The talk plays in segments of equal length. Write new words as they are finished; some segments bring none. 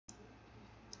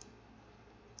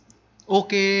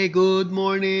Okay, good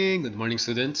morning. Good morning,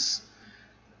 students.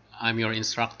 I'm your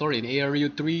instructor in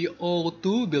ARU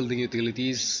 302, Building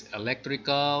Utilities,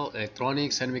 Electrical,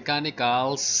 Electronics, and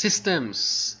Mechanical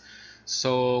Systems.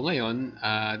 So, ngayon,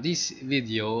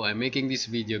 I'm making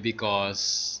this video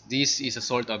because this is a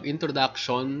sort of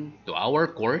introduction to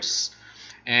our course,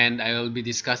 and I will be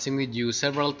discussing with you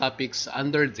several topics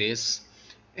under this.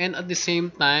 And at the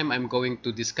same time, I'm going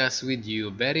to discuss with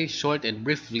you very short and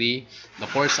briefly the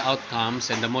course outcomes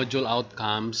and the module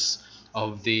outcomes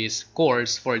of this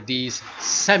course for this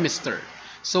semester.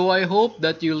 So I hope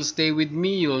that you'll stay with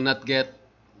me. You'll not get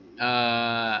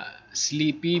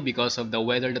sleepy because of the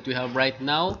weather that we have right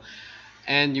now,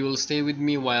 and you will stay with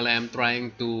me while I am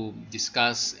trying to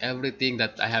discuss everything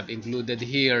that I have included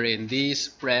here in this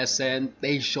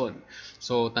presentation.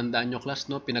 So, tandaan nyo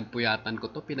class, no? Pinagpuyatan ko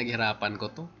to, pinaghirapan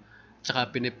ko to. Tsaka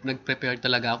nag-prepare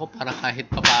talaga ako para kahit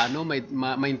papaano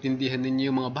maintindihan ninyo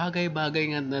yung mga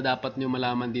bagay-bagay na dapat nyo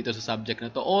malaman dito sa subject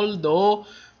na to. Although,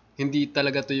 hindi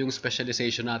talaga to yung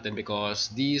specialization natin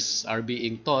because these are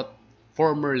being taught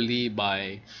formerly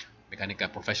by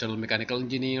professional mechanical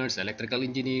engineers, electrical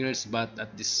engineers, but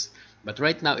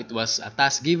right now it was a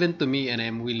task given to me, and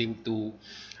I'm willing to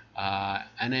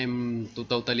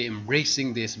totally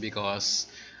embracing this because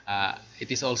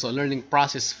it is also a learning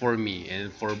process for me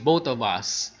and for both of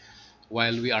us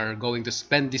while we are going to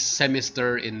spend this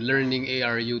semester in learning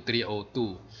ARU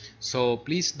 302. So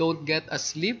please don't get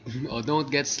asleep or don't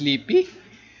get sleepy,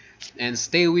 and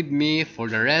stay with me for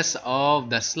the rest of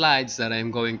the slides that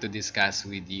I'm going to discuss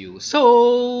with you.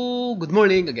 So, good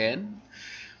morning again.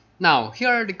 Now, here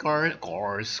are the course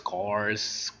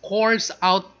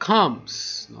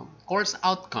outcomes. No? Course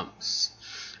outcomes.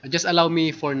 Just allow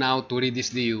me for now to read this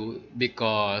to you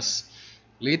because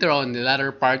later on, the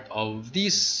latter part of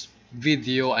this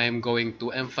video, I am going to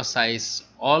emphasize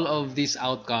all of these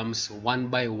outcomes one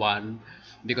by one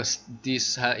because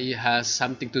this has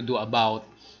something to do about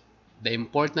the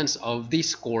importance of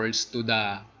this course to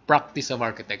the practice of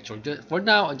architecture. For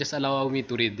now, just allow me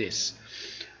to read this.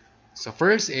 So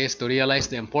first is to realize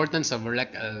the importance of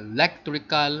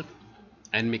electrical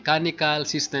and mechanical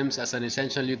systems as an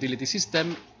essential utility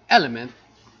system element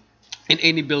in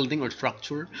any building or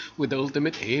structure with the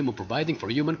ultimate aim of providing for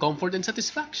human comfort and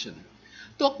satisfaction.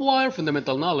 To acquire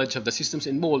fundamental knowledge of the systems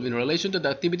involved in relation to the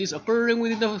activities occurring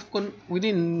within the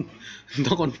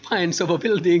confines of a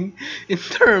building in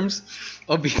terms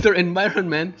of either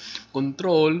environment,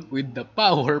 control with the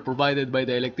power provided by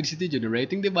the electricity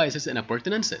generating devices and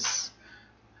appurtenances.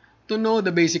 To know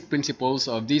the basic principles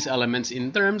of these elements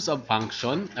in terms of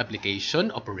function,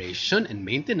 application, operation, and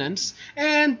maintenance,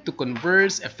 and to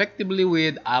converse effectively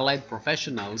with allied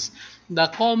professionals, the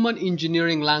common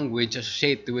engineering language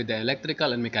associated with the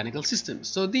electrical and mechanical systems.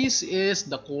 So this is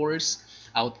the course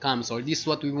outcomes, or this is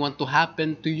what we want to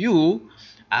happen to you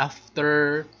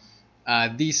after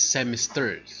this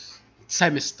semester,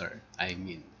 I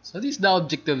mean. So this is the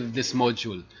objective of this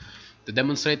module: to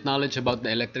demonstrate knowledge about the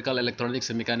electrical,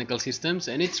 electronics, and mechanical systems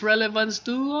and its relevance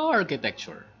to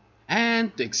architecture,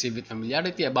 and to exhibit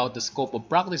familiarity about the scope of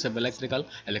practice of electrical,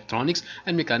 electronics,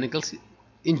 and mechanical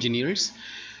engineers,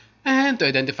 and to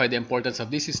identify the importance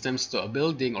of these systems to a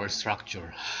building or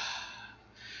structure.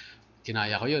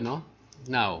 Kinaya ko yun, no?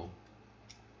 Now,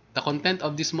 the content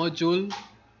of this module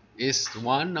is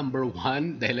number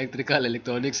one, the electrical,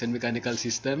 electronics, and mechanical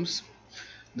systems,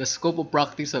 the scope of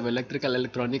practice of electrical,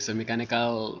 electronics, and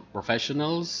mechanical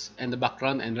professionals, and the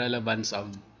background and relevance of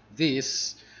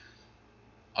this,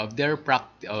 to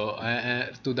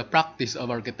the practice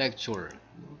of architecture.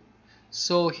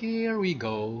 So here we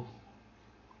go.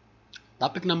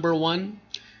 Topic number one.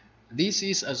 This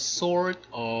is just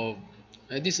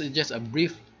a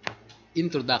brief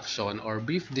introduction or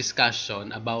brief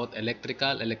discussion about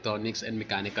electrical, electronics, and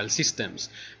mechanical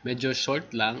systems. Medyo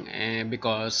short lang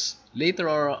because later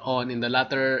on in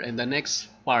the next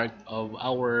part of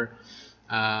our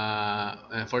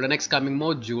for the next coming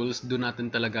modules, doon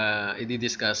natin talaga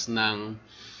i-discuss ng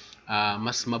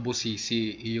mas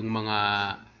mabusisi yung mga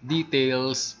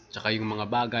details tsaka yung mga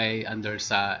bagay under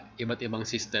sa iba't ibang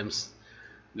systems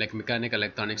like mechanical,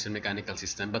 electronics, and mechanical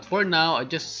system. But for now,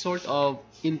 just sort of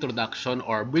introduction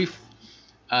or brief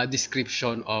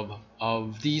description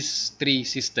of these three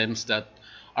systems that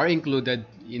are included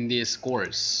in this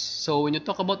course. So when you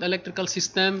talk about electrical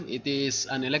system, it is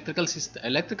an electrical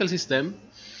system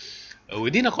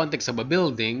within a context of a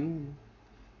building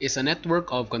is a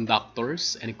network of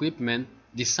conductors and equipment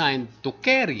designed to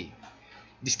carry,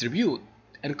 distribute,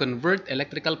 and convert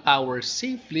electrical power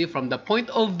safely from the point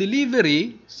of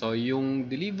delivery. So yung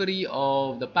delivery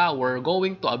of the power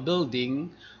going to a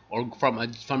building or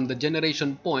from the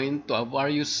generation point to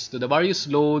the various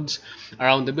loads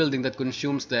around the building that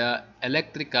consumes the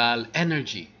electrical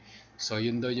energy. So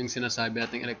yun daw yung sinasabi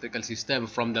nating electrical system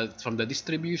from the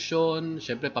distribution,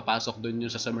 syempre papasok doon yung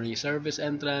sa summary service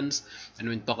entrance, and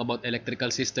when talk about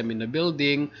electrical system in the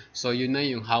building, so yun na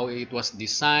yung how it was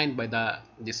designed by the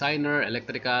designer,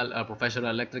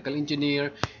 professional electrical engineer,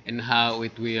 and how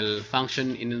it will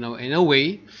function in a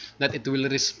way that it will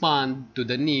respond to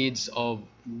the needs of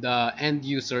the end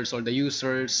users or the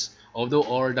users or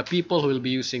the people who will be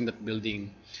using that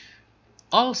building.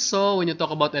 Also, when you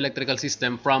talk about electrical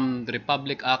system from the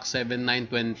Republic Act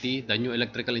 7920, the new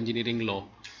electrical engineering law,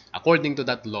 according to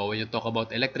that law, when you talk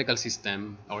about electrical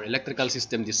system or electrical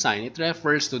system design, it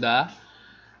refers to the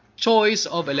choice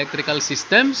of electrical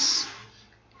systems,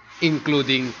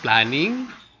 including planning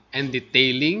and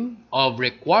detailing of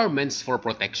requirements for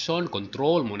protection,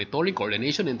 control, monitoring,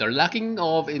 coordination, interlocking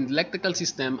of electrical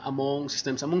systems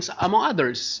among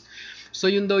others. So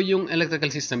yun daw yung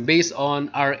electrical system based on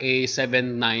RA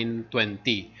 7920.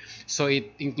 So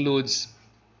it includes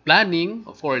planning,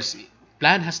 of course.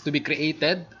 Plan has to be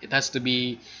created. It has to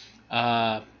be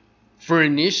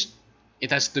furnished.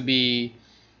 It has to be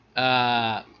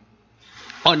on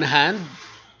hand,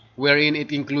 wherein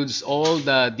it includes all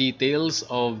the details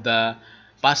of the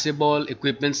possible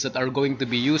equipments that are going to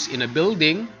be used in a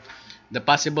building, the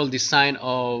possible design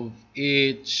of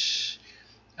each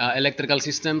electrical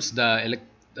systems, the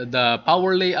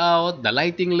power layout, the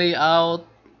lighting layout,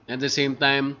 at the same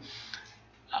time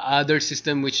other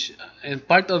system and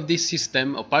part of this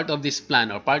system or part of this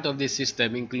plan or part of this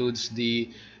system includes the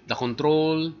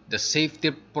control, the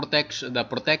safety protection, the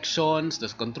protections, the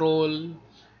control,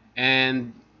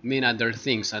 and many other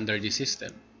things under the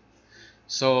system.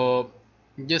 So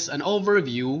just an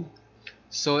overview.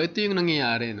 So ito yung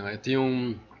nangyayari, no? Ito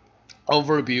yung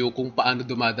overview kung paano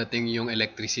dumadating yung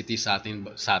electricity sa atin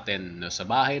no? Sa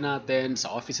bahay natin,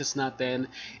 sa offices natin.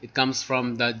 It comes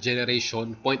from the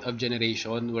point of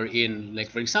generation wherein, like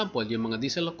for example, yung mga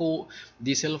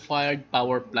diesel-fired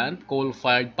power plant,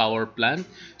 coal-fired power plant.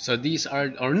 So these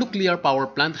are or nuclear power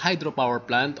plant, hydropower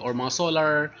plant, or mga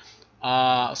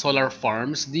solar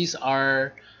farms. These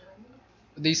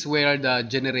where the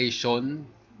generation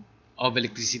of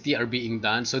electricity are being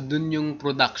done. So dun yung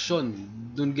production,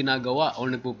 dun ginagawa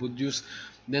or nagpo-produce.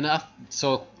 Then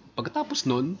so pagkatapos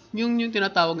nun, yung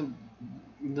tinatawag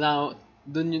na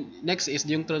dun yung next is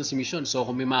yung transmission. So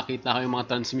kung may makita kayo mga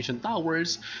transmission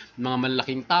towers, mga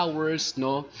malalaking towers,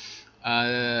 no,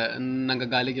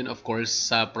 nanggagaling yun of course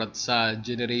sa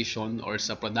generation or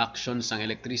sa production ng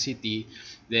electricity.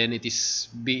 Then it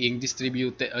is being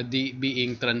distributed,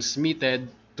 being transmitted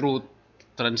through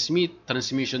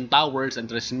transmission towers and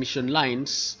transmission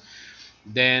lines.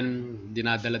 Then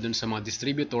dinadala dun sa mga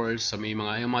distributors. So may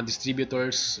mga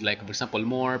distributors like for example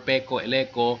More, Peco,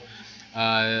 Eleco,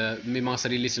 may mga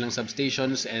sarili silang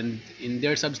substations, and in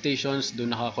their substations dun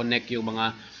naka-connect yung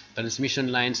mga transmission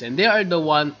lines, and they are the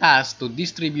one tasked to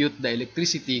distribute the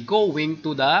electricity going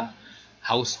to the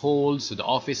households, to the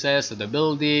offices, to the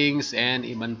buildings, and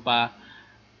iba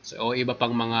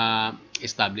pang mga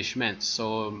establishments.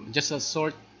 So just a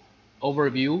short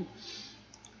overview.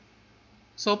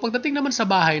 So pagdating naman sa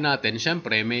bahay natin,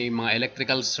 syempre may mga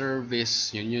electrical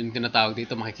service, yun yung tinatawag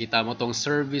dito, makikita mo tong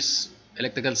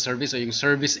electrical service o yung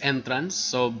service entrance.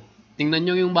 So tingnan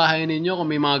nyo yung bahay ninyo kung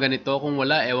may mga ganito, kung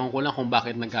wala, ewan ko lang kung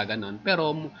bakit nagkaganon.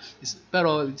 Pero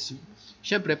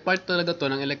syempre part talaga to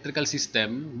ng electrical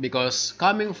system because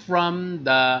coming from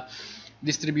the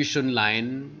distribution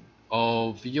line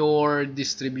of your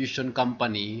distribution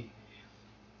company,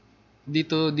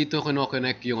 dito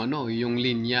kino-connect yung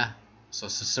linya. So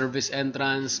sa service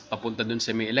entrance papunta dun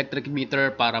sa may electric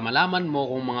meter para malaman mo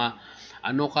kung mga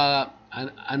ano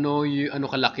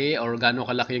kalaki or gaano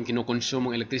kalaki yung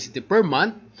kinukonsume ng electricity per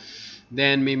month.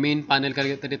 Then may main panel ka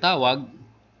tinatawag,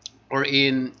 or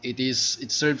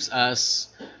it serves as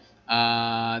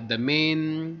the main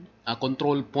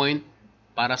control point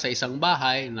para sa isang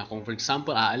bahay na kung for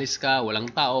example aalis ka, walang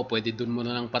tao, pwede dun mo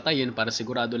na lang patayin para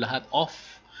sigurado lahat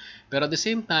off. Pero at the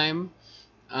same time,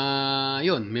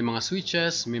 yun, may mga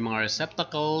switches, may mga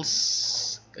receptacles,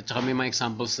 at saka may mga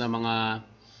examples na mga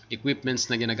equipments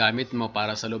na ginagamit mo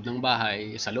para sa loob ng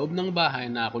bahay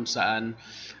na kung saan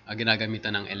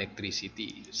ginagamitan ng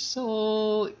electricity.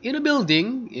 So in a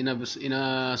building, in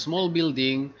a small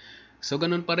building, so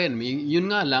ganun pa rin.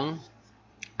 Yun nga lang,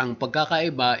 ang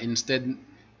pagkakaiba, instead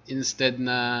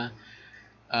na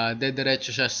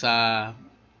dediretso siya sa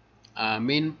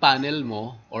main panel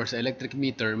mo or sa electric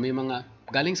meter, may mga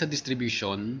galing sa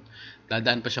distribution,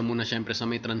 dadaan pa siya muna syempre sa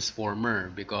may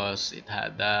transformer because it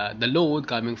had the load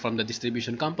coming from the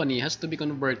distribution company has to be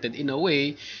converted in a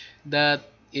way that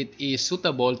it is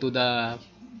suitable to the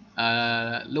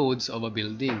loads of a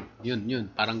building. Yun,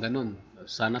 parang ganun.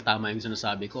 Sana tama yung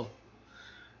sinasabi ko.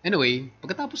 Anyway,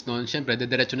 pagkatapos nun, syempre,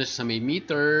 dediretso na siya sa may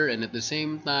meter and at the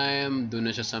same time, doon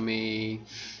na siya sa may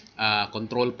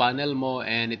control panel mo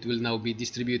and it will now be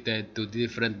distributed to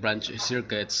different branch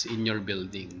circuits in your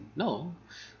building. No.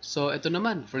 So, ito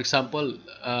naman. For example,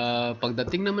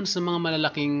 pagdating naman sa mga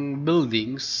malalaking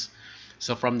buildings,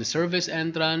 so from the service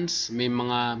entrance, may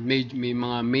mga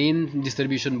main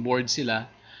distribution board sila.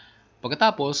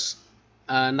 Pagkatapos,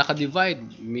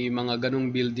 naka-divide. May mga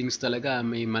ganong buildings talaga.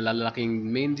 May malalaking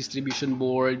main distribution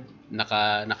board,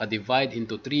 naka-divide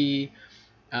into 3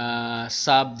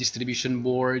 sub-distribution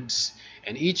boards,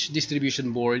 and each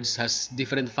distribution boards has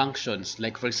different functions.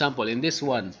 Like for example, in this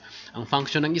one, ang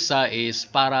function ng isa is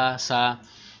para sa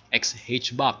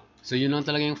HVAC. So yun lang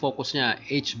talaga yung focus niya,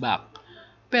 HVAC.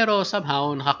 Pero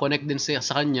somehow, nakakonect din sa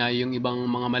kanya yung ibang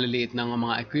mga maliliit na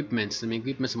mga equipments,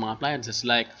 mga appliances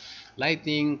like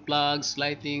lighting, plugs,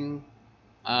 lighting,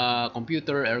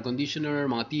 computer, air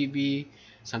conditioner, mga TV,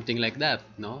 something like that,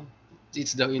 no?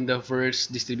 It's in the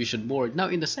first distribution board. Now,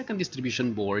 in the second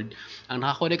distribution board, ang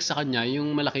nakakonect sa kanya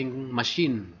yung malaking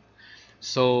machine.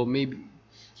 So, maybe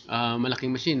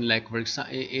malaking machine, like for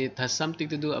example, it has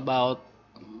something to do about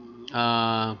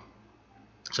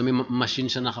so may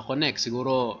machine siya nakakonect.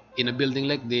 Siguro, in a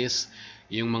building like this,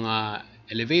 yung mga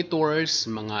elevators,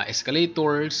 mga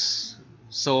escalators.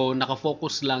 So,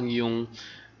 nakafocus lang yung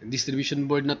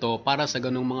distribution board na to para sa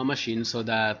ganung mga machine so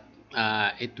that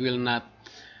it will not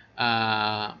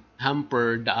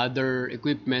hamper the other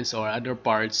equipments or other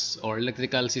parts or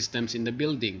electrical systems in the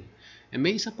building. And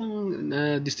may isa pang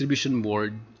distribution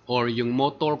board or yung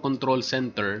motor control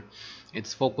center. It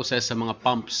focuses sa mga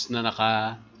pumps na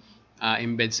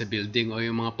embed sa building o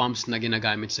yung mga pumps na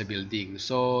ginagamit sa building.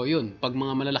 So, yun. Pag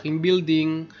mga malalaking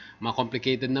building, mga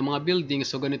complicated na mga building,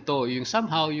 so ganito, yung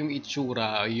somehow yung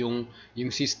itsura, yung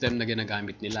system na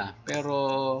ginagamit nila.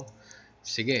 Pero,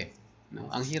 sige. No?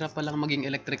 Ang hirap pa lang maging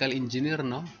electrical engineer,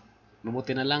 no?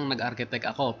 Mabuti na lang nag-architect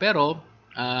ako. Pero,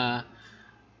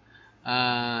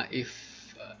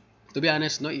 to be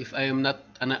honest, no, if I am not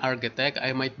an architect,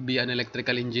 I might be an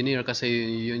electrical engineer kasi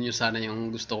yun yung sana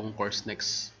yung gusto kong course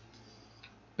next.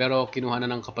 Pero kinuha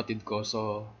na ng kapatid ko,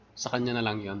 so sa kanya na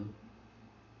lang yun.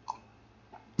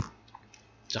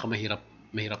 Tsaka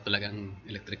mahirap talagang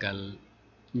electrical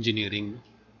engineering.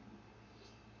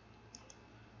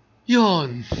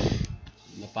 Yun!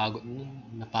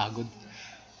 Napagod.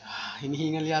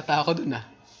 Hinihingal yata ako dun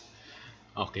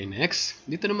Okay, next.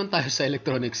 Dito naman tayo sa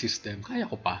electronic system. Kaya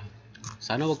ko pa.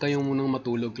 Sana wag kayong munang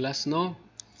matulog, class, no?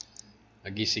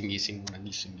 Nagising-gising.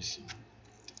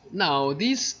 Now,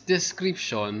 this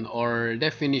description or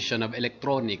definition of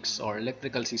electronics or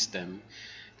electrical system,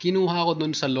 kinuha ko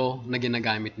dun sa law na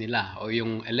ginagamit nila o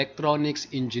yung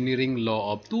Electronics Engineering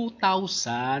Law of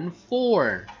 2004.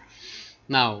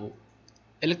 Now,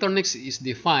 electronics is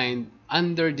defined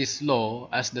under this law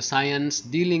as the science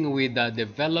dealing with the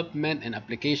development and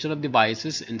application of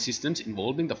devices and systems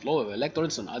involving the flow of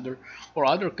electrons on other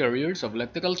carriers of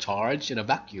electrical charge in a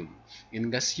vacuum,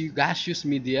 in gaseous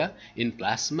media, in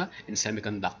plasma, in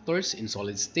semiconductors, in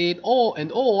solid state, or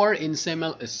in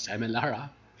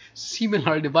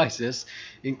similar devices,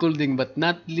 including but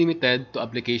not limited to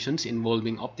applications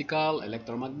involving optical,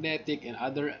 electromagnetic, and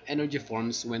other energy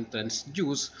forms when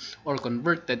transduced or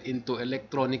converted into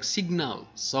electronic signal.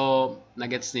 So,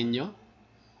 nagets ninyo?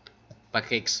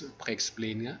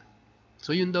 Paki-explain nga.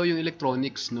 So, yun daw yung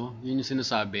electronics, no? Yun yung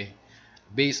sinasabi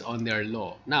based on their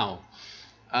law. Now,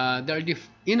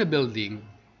 in a building,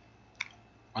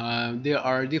 there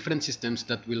are different systems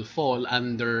that will fall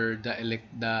under the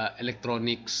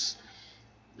electronics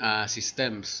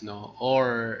systems, no?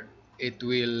 Or it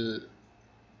will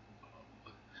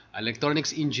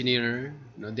electronics engineer,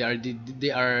 no? They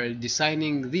are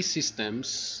designing these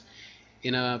systems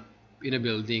in a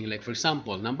building. Like for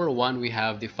example, number 1, we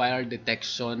have the fire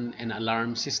detection and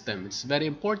alarm system. It's very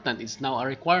important. It's now a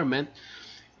requirement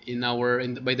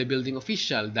by the building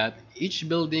official that each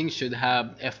building should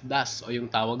have FDAS o yung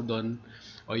tawag doon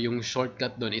o yung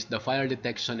shortcut doon is the fire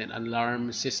detection and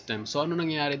alarm system. So ano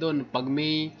nangyayari doon? Pag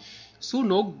may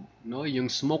sunog, no, yung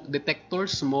smoke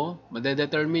detectors mo,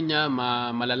 madedetermine niya,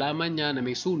 malalaman niya na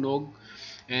may sunog,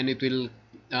 and it will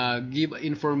give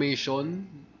information,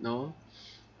 no?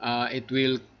 It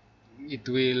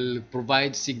will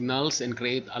provide signals and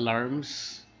create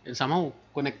alarms, and somehow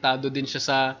konektado din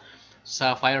siya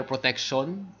sa fire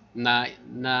protection na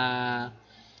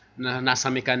na nasa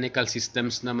mechanical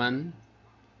systems naman,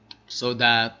 so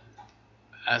that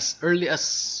as early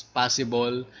as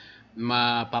possible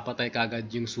mapapatay kagad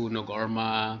yung sunog, or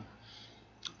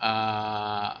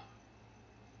ah,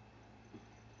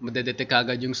 madedetect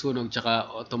kagad yung sunog,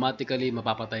 tsaka automatically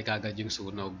mapapatay kagad yung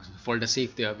sunog for the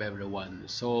safety of everyone.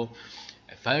 So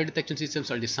fire detection systems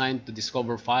are designed to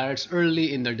discover fires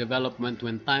early in their development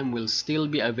when time will still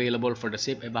be available for the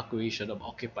safe evacuation of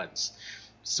occupants.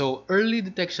 So early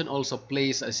detection also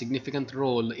plays a significant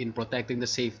role in protecting the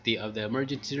safety of the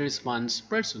emergency response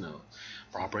personnel.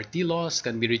 Property loss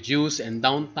can be reduced and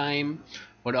downtime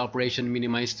for the operation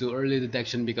minimized to early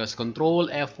detection because control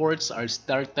efforts are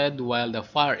started while the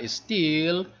fire is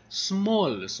still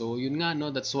small. So yun nga,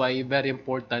 no, that's why very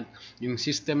important yung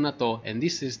system na to, and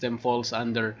this system falls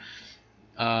under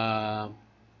uh,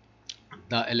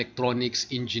 the electronics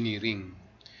engineering.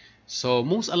 So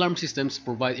most alarm systems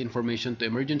provide information to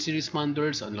emergency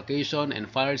responders on location and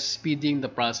fire, speeding the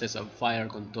process of fire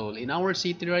control. In our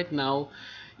city right now,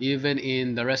 even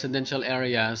in the residential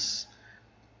areas,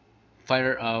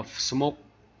 fire smoke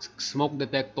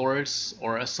detectors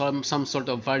or some sort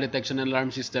of fire detection and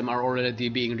alarm system are already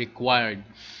being required.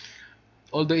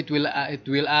 Although it will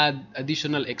add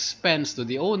additional expense to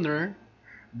the owner,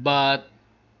 but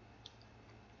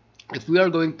if we are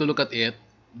going to look at it,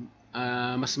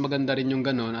 mas maganda rin yung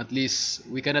ganun. At least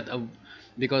we cannot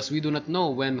because we do not know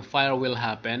when fire will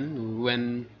happen,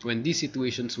 when these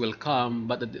situations will come,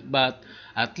 but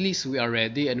at least we are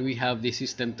ready and we have the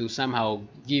system to somehow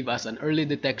give us an early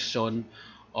detection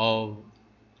of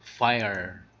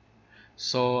fire.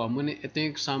 So ito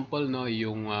yung example, no,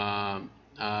 yung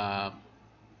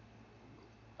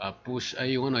push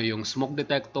ay yung yung smoke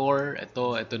detector.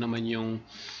 Ito naman yung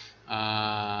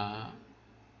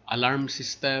alarm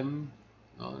system.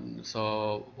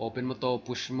 So open mo to,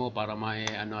 push mo para may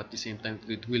at the same time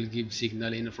it will give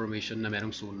signal information na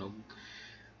merong sunog.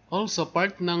 Also,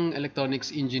 part ng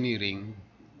electronics engineering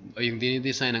o yung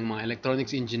dinidesign ng mga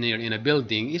electronics engineer in a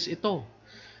building is ito,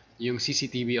 yung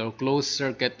CCTV or closed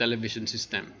circuit television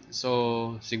system.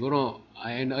 So siguro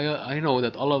I know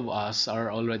that all of us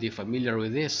are already familiar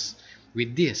with this,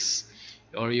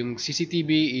 or yung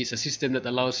CCTV is a system that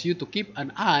allows you to keep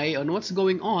an eye on what's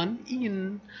going on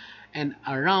in and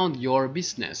around your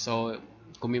business. So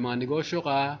kung may mga negosyo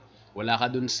ka, wala ka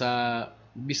dun sa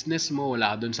business mo,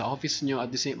 wala ka dun sa office nyo,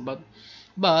 at the same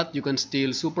but you can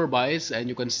still supervise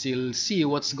and you can still see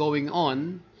what's going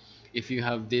on if you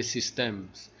have these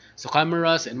systems. So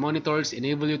cameras and monitors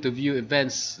enable you to view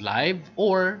events live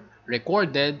or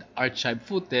recorded archive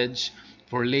footage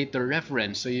for later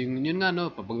reference. So yun nga,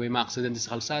 no, pag may mga accident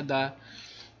sa kalsada,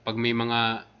 pag may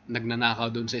mga nagnanakaw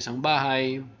doon sa isang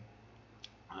bahay,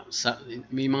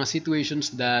 may mga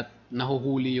situations that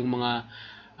nahuhuli yung mga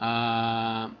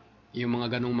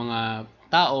ganong mga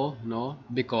tao, no,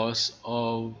 because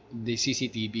of the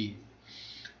CCTV.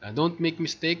 Don't make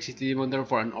mistakes, CCTV monitor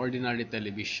for an ordinary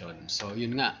television. So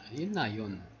yun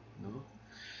yun, no?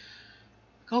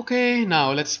 Okay,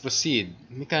 now let's proceed.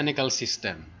 Mechanical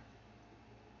system.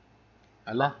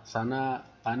 Sana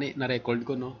na-record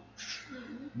ko, no?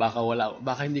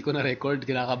 Baka hindi ko na-record,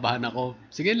 kinakabahan ako.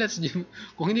 Sige,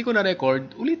 kung hindi ko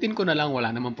na-record, ulitin ko na lang,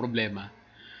 wala namang problema.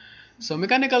 So,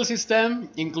 mechanical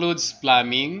system includes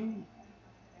plumbing,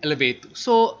 elevator.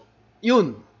 So,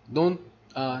 yun.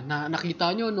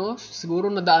 Nakita nyo, no? Siguro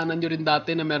nadaanan nyo rin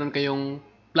dati na meron kayong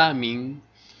plumbing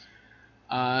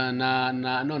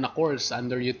na course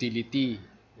under utility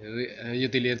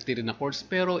rin na course.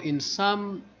 Pero in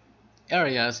some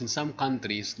areas, in some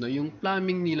countries, no, yung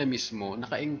plumbing nila mismo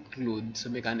naka-include sa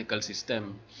mechanical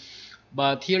system.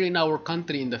 But here in our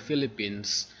country, in the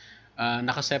Philippines,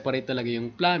 naka-separate talaga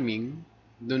yung plumbing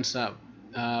dun sa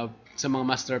mga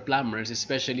master plumbers,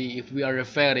 especially if we are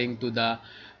referring to the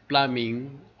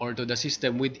plumbing or to the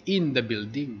system within the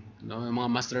building, no? Yung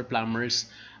mga master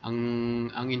plumbers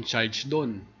ang in charge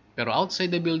doon. Pero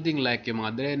outside the building, like yung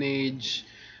mga drainage,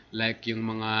 like yung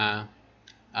mga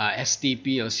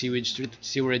STP o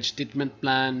sewage treatment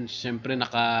plan, syempre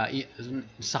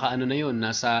saka na yun,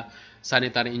 nasa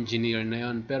sanitary engineer na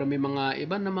yun. Pero may mga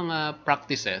iba na mga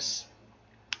practices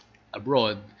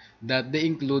abroad that they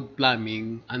include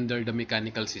plumbing under the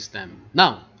mechanical system.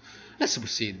 Now, let's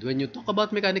proceed. When you talk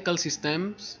about mechanical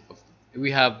systems,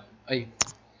 we have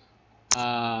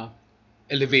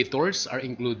elevators are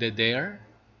included there.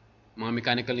 Mga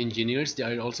mechanical engineers, they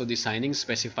are also designing,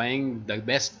 specifying the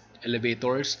best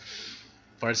elevators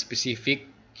for specific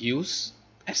use.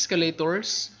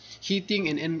 Escalators, heating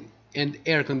and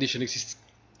air conditioning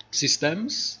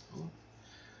systems.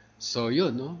 So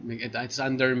yun, no? It's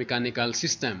under mechanical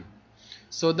system.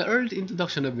 So the early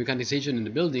introduction of mechanization in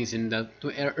the buildings in the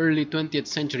early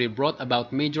 20th century brought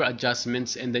about major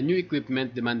adjustments, and the new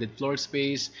equipment demanded floor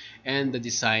space and the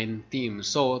design team.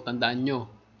 So tandaan nyo,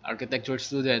 architecture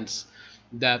students,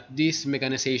 that these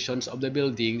mechanizations of the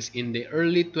buildings in the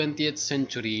early 20th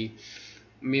century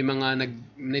may mga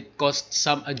it caused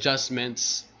some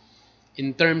adjustments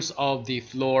in terms of the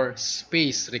floor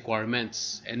space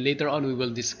requirements, and later on we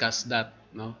will discuss that,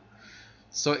 no?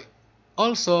 So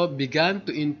also began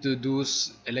to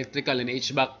introduce electrical and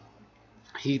HVAC,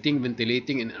 heating,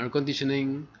 ventilating, and air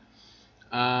conditioning.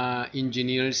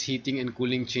 Engineers heating and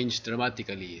cooling changed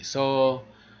dramatically. So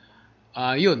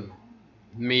yun,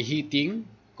 may heating.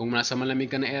 Kung nasa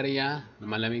malamig ka na area,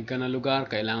 malamig ka na lugar,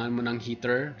 kailangan mo ng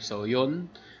heater. So yun,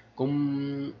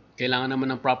 kung kailangan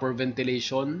naman ng proper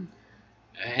ventilation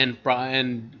and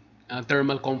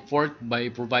thermal comfort by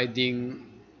providing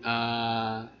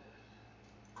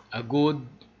a good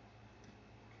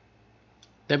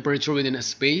temperature within a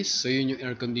space. So yun yung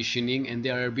air conditioning, and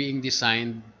they are being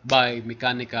designed by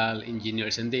mechanical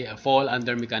engineers, and they fall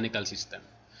under mechanical system.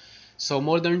 So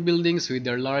modern buildings with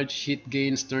their large heat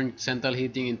gains turned central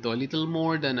heating into a little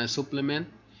more than a supplement.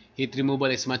 Heat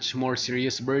removal is much more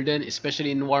serious burden,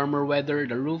 especially in warmer weather.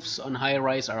 The roofs on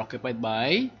high-rise are occupied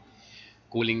by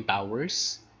cooling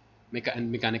towers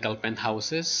and mechanical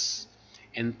penthouses.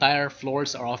 Entire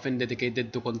floors are often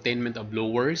dedicated to containment of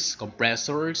blowers,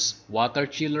 compressors, water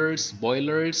chillers,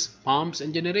 boilers, pumps,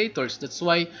 and generators. That's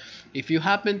why if you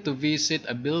happen to visit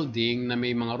a building na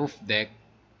may mga roof deck,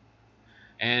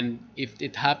 and if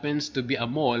it happens to be a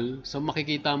mall, so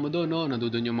makikita mo doon, no,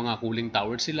 nandoon yung mga cooling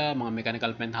towers sila, mga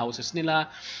mechanical penthouses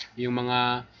nila, yung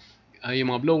mga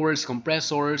blowers,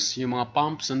 compressors, yung mga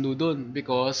pumps nandoon,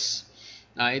 because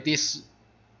it is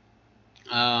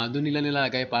doon nila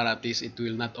nilagay para at least it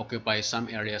will not occupy some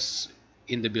areas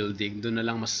in the building. Doon na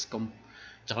lang mas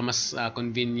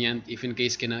convenient if in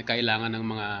case kailangan ng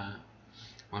mga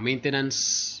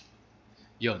maintenance.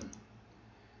 Yon.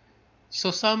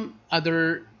 So some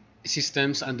other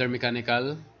systems under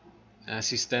mechanical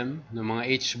system ng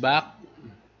mga HVAC,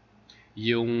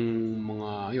 yung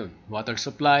mga water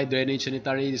supply, drainage,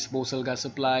 sanitary, disposal gas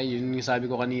supply, yun yung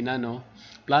sabi ko kanina, no?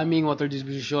 Plumbing, water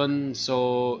distribution.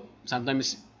 So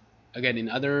sometimes again in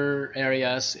other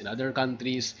areas, in other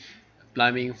countries,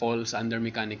 plumbing falls under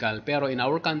mechanical, pero in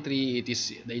our country it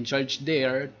is in charge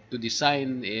there to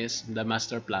design is the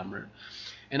master plumber.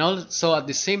 And also at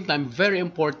the same time, very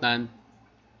important,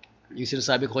 yung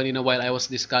sinasabi ko kanina while I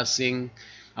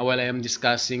am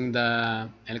discussing the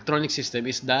electronic system,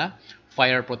 is the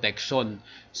fire protection.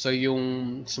 So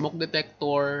yung smoke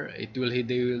detector, they will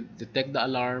detect the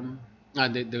alarm,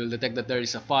 they will detect that there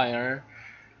is a fire,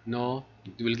 no?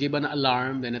 It will give an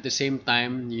alarm, then at the same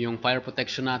time yung fire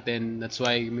protection natin, that's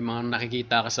why may mga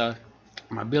nakikita ka sa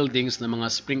mga buildings na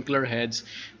mga sprinkler heads,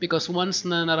 because once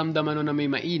na naramdaman mo na may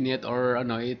mainit or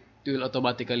it will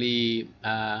automatically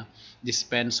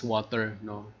dispense water,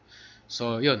 no?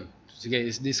 So yun, sige,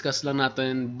 discuss lang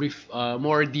natin brief,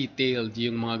 more detailed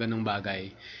yung mga ganung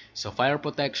bagay. So fire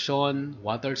protection,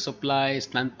 water supply,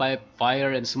 standpipe,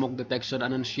 fire and smoke detection,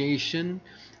 annunciation,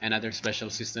 and other special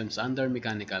systems under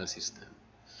mechanical system.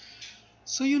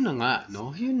 So yun na nga,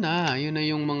 no? Yun na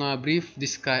yung mga brief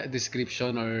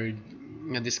description or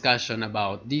discussion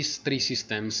about these three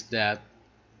systems that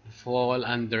fall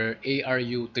under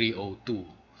ARU 302.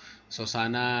 So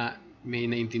sana may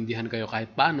naintindihan kayo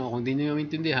kahit paano. Kung di nyo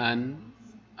maintindihan,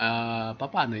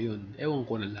 paano yun? Ewan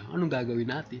ko na lang. Anong gagawin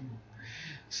natin?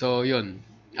 So yun,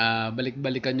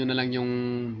 balik-balikan nyo na lang yung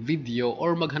video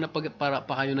or maghanap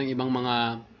pa kayo ng ibang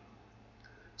mga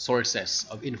sources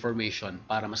of information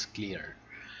para mas clear.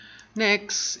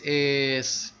 Next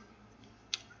is,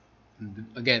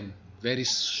 again, very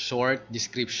short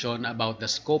description about the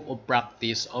scope of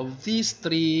practice of these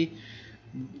three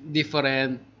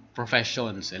different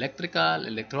professions: electrical,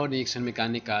 electronics, and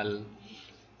mechanical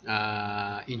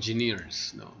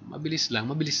engineers. No? Mabilis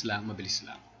lang.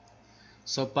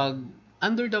 So pag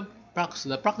under the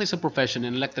practice of profession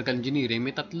in electrical engineering,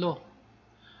 may tatlo.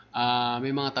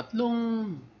 May mga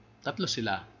tatlo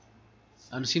sila.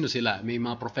 Sino sila? May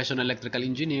mga professional electrical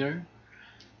engineer,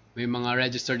 may mga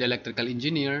registered electrical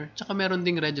engineer, tsaka meron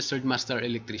ding registered master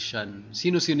electrician.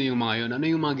 Sino-sino yung mga yun? Ano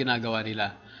yung mga ginagawa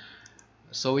nila?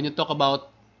 So when you talk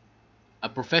about a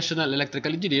professional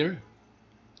electrical engineer,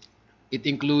 it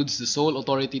includes the sole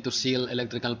authority to seal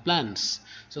electrical plants.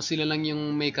 So sila lang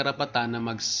yung may karapatan na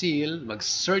mag-seal,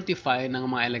 mag-certify ng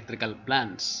mga electrical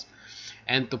plants.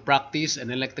 and to practice an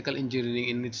electrical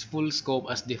engineering in its full scope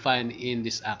as defined in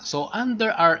this act. So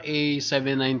under RA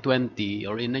 7920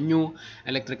 or in the new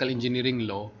electrical engineering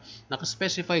law,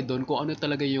 nakaspecify doon kung ano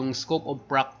talaga yung scope of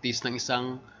practice ng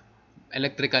isang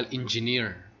electrical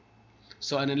engineer.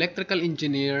 So an electrical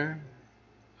engineer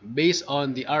based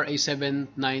on the RA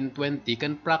 7920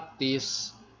 can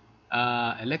practice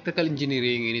electrical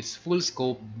engineering in its full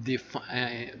scope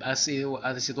as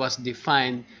it was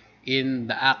defined in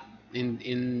the act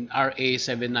in RA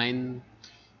 7920,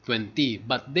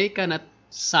 but they cannot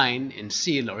sign and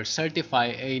seal or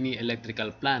certify any electrical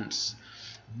plans.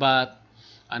 But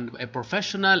a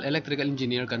professional electrical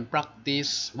engineer can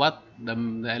practice what the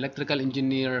electrical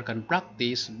engineer can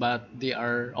practice, but they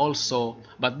are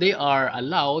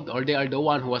allowed, or they are the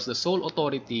one who has the sole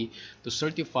authority to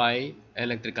certify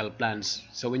electrical plans.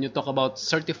 So when you talk about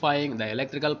certifying the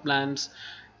electrical plans,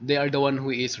 they are the one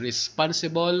who is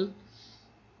responsible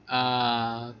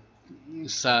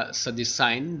sa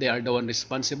design. They are the one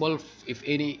responsible if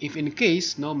in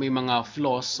case may mga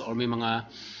flaws or may mga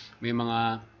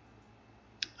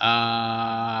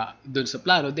dun sa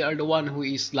plano, they are the one who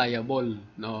is liable,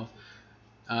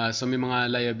 so may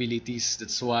mga liabilities.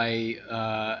 That's why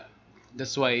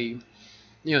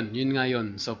yun nga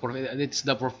yun. So it's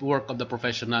the work of the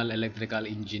professional electrical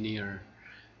engineer.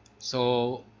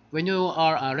 So when you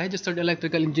are a registered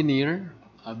electrical engineer,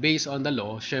 based on the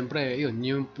law, syempre yun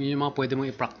yung mga pwede mong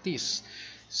i-practice.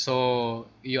 So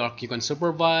you can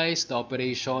supervise the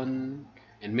operation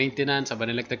and maintenance of an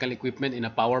electrical equipment in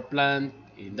a power plant,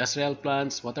 industrial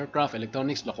plants, watercraft,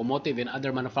 electronics, locomotive, and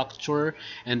other manufacture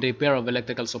and repair of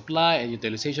electrical supply and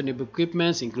utilization of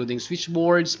equipments, including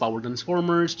switchboards, power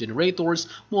transformers, generators,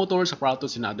 motors,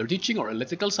 apparatus, and other teaching or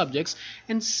electrical subjects,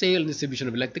 and sale and distribution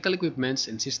of electrical equipments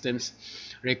and systems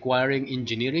requiring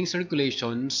engineering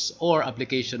circulations or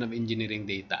application of engineering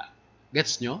data.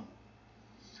 Gets nyo?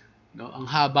 Ang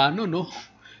haba no?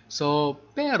 So,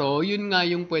 pero yun nga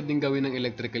yung pwedeng gawin ng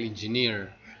electrical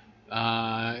engineer.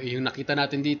 Yung nakita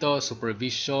natin dito,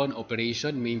 supervision,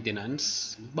 operation,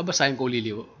 maintenance. Babasahin ko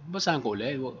ulit.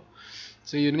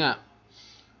 So, yun nga.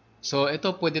 So,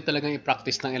 ito pwede talagang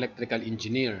i-practice ng electrical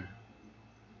engineer.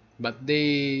 But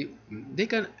they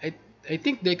can, I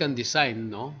think they can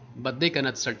design, but they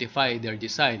cannot certify their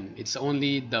design. It's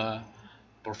only the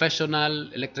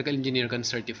professional electrical engineer can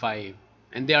certify.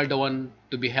 And they are the one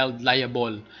to be held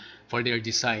liable for their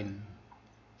design.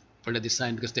 For the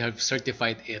design, because they have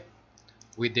certified it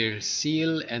with their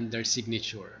seal and their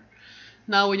signature.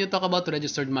 Now, when you talk about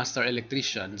registered master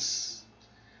electricians,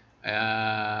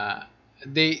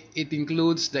 it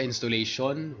includes the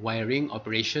installation, wiring,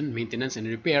 operation, maintenance, and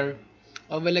repair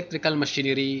of electrical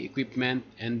machinery, equipment,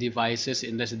 and devices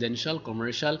in residential,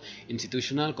 commercial,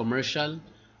 institutional, commercial,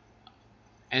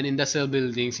 and industrial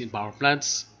buildings, in power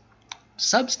plants,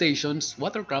 substations,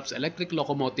 watercrafts, electric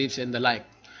locomotives, and the like,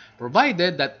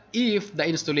 provided that if the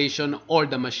installation or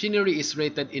the machinery is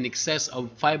rated in excess of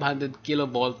 500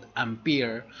 kilovolt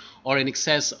ampere or in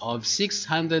excess of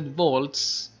 600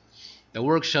 volts, the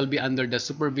work shall be under the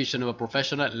supervision of a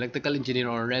professional electrical engineer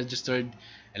or registered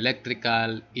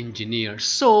electrical engineer.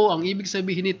 So, ang ibig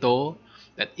sabihin nito,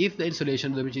 that if the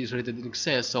installation of the machine is rated in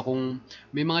excess, so kung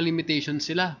may mga limitations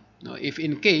sila, if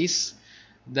in case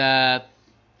that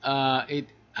it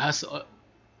has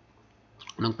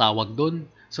anong tawag doon?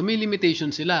 So may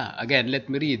limitation sila. Again, let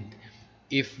me read.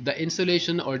 If the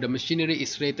installation or the machinery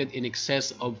is rated in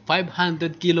excess of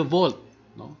 500 kilovolt,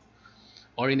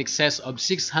 or in excess of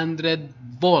 600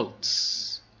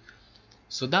 volts,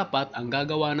 so dapat ang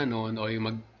gagawa na noon o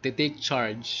yung mag-take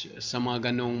charge sa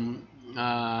mga ganong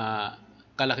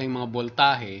kalaking mga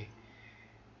voltahe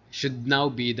should now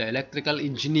be the electrical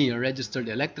engineer, registered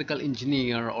electrical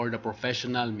engineer, or the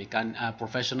professional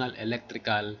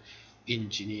electrical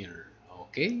engineer.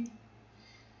 Okay?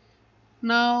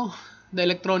 Now, the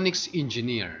electronics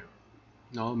engineer.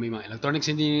 May mga electronics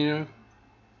engineer,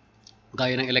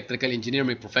 gaya ng electrical engineer,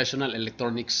 may professional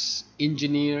electronics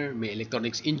engineer, may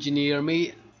electronics engineer,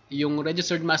 may yung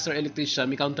registered master electrician,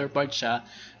 may counterpart siya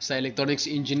sa electronics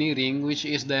engineering, which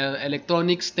is the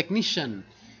electronics technician.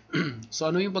 So,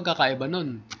 ano yung pagkakaiba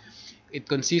nun? It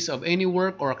consists of any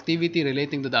work or activity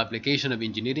relating to the application of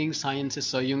engineering sciences.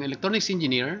 So, yung electronics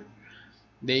engineer,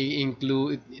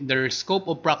 their scope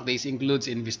of practice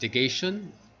includes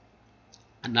investigation,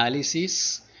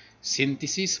 analysis,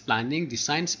 synthesis, planning,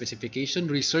 design,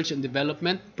 specification, research and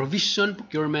development, provision,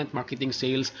 procurement, marketing,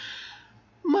 sales,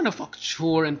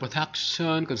 manufacture and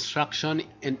production, construction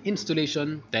and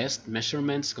installation, test,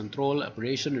 measurements, control,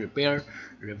 operation, repair,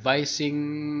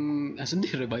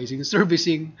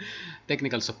 servicing,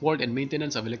 technical support and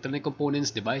maintenance of electronic components,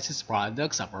 devices,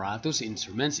 products, apparatus,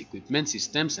 instruments, equipment,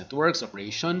 systems, networks,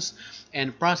 operations,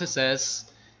 and processes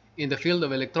in the field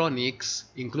of electronics,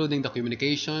 including the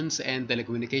communications and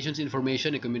telecommunications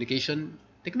information and communication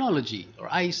technology, or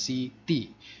ICT,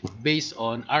 based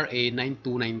on RA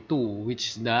 9292,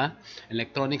 which is the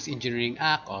Electronics Engineering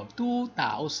Act of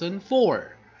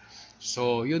 2004.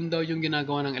 So, yun daw yung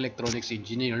ginagawa ng electronics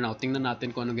engineer. Now, tingnan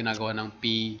natin kung anong ginagawa ng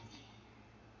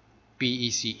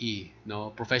PECE, no?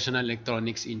 Professional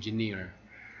Electronics Engineer.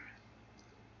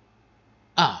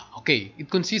 Okay. It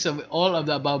consists of all of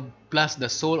the above plus the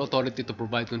sole authority to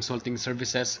provide consulting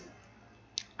services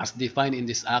as defined in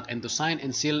this act and to sign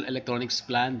and seal electronics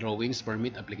plan, drawings,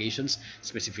 permit, applications,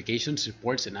 specifications,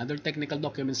 reports, and other technical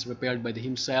documents prepared by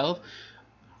himself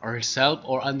or herself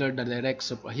or under the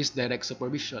his direct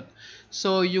supervision.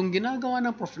 So, yung ginagawa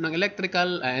ng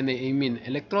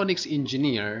electronics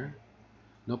engineer,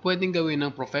 no, pwedeng gawin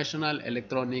ng professional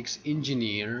electronics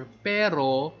engineer,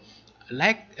 pero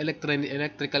like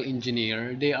electrical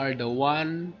engineer, they are the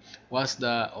one was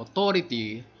the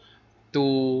authority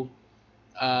to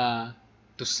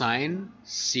sign,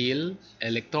 seal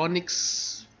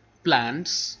electronics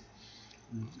plans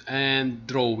and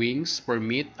drawings,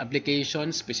 permit,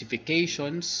 applications,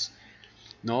 specifications,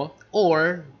 no?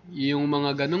 Or yung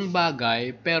mga ganung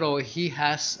bagay, pero he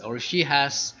has or she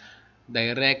has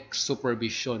direct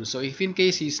supervision. So if in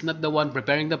case he's not the one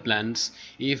preparing the plans,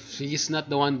 if he's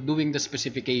not the one doing the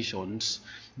specifications,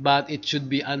 but it should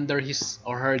be under his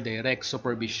or her direct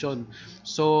supervision.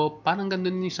 So parang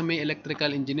ganun yung sa may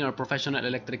electrical engineer or professional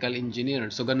electrical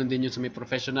engineer. So ganun din yung sa may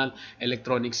professional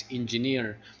electronics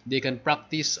engineer. They can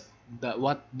practice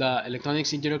what the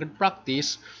electronics engineer can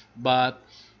practice, but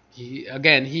he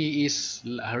is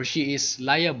or she is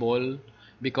liable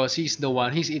because he's the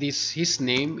one, it is his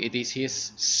name, it is his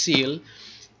seal,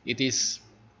 it is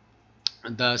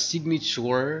the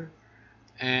signature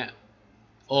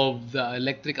of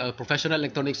the professional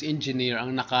electronics engineer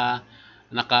ang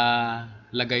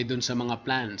nakalagay dun sa mga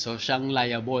plan. So siyang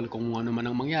liable kung ano man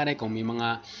ang mangyari, kung may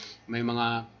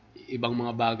mga ibang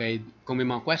mga bagay, kung may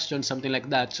mga questions, something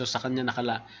like that. So sa kanya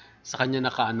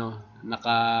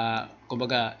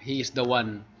kumbaga he is the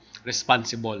one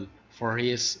responsible for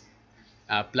his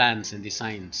plans and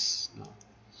designs. No?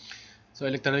 So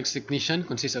electronics technician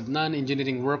consists of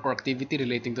non-engineering work or activity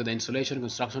relating to the installation,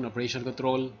 construction, operation,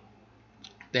 control,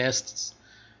 tests,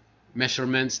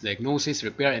 measurements, diagnosis,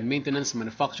 repair and maintenance,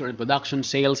 manufacture and production,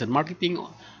 sales and marketing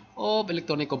of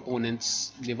electronic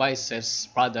components,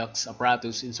 devices, products,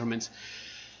 apparatus, instruments,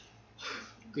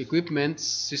 equipment,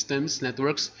 systems,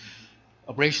 networks,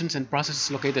 operations and processes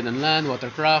located on land,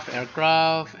 watercraft,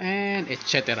 aircraft, and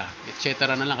etc. Etc.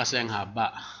 na lang kasi ang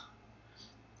haba.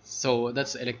 So,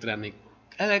 that's electronics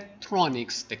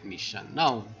technician.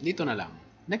 Now, dito na lang.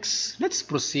 Next, let's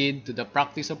proceed to the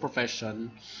practice of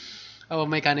profession of a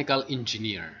mechanical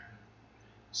engineer.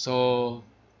 So,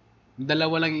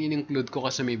 dalawa lang in-include ko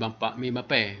kasi may iba pa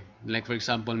eh. Like for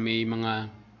example, may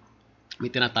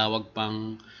tinatawag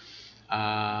pang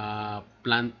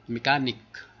plant mechanic,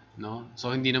 no?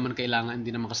 So hindi naman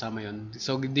kasama 'yon.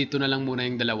 So dito na lang muna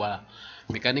yung dalawa,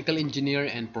 mechanical engineer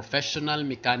and professional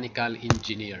mechanical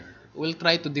engineer. We'll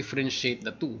try to differentiate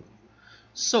the two.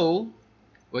 So,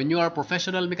 when you are a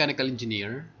professional mechanical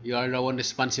engineer, you are the one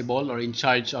responsible or in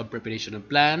charge of preparation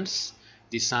of plans,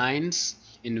 designs,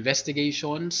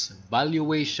 investigations,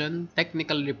 valuation,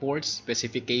 technical reports,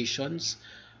 specifications,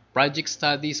 project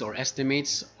studies or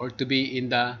estimates, or to be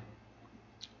in the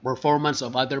performance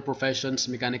of other professions,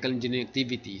 mechanical engineering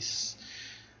activities.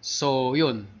 So,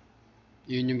 yun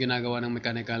yung ginagawa ng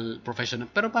mechanical professional.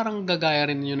 Pero parang gagaya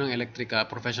rin yun ng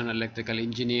professional electrical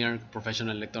engineer,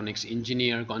 professional electronics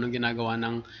engineer, kung anong ginagawa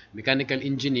ng mechanical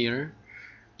engineer,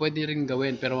 pwede rin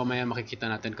gawin, pero mamaya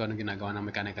makikita natin kung anong ginagawa ng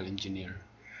mechanical engineer.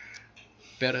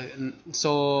 Pero,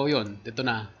 so, yun, ito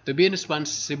na. To be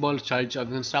responsible charge of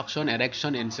construction,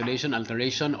 erection, installation,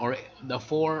 alteration, or the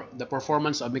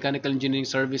performance of mechanical engineering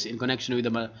service in connection with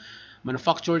the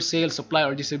manufacture, sale, supply,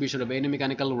 or distribution of any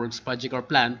mechanical works, project, or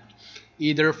plant,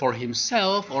 either for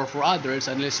himself or for others,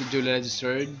 unless a duly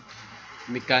registered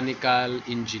mechanical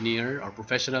engineer or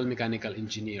professional mechanical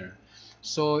engineer.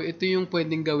 So, ito yung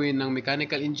pwedeng gawin ng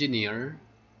mechanical engineer,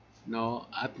 no,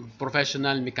 at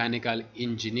professional mechanical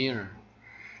engineer.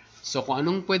 So, kung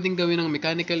anong pwedeng gawin ng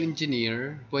mechanical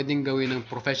engineer, pwedeng gawin ng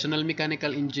professional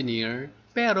mechanical engineer,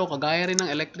 pero kagaya rin ng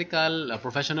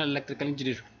professional electrical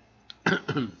engineer,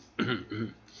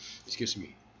 Excuse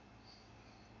me.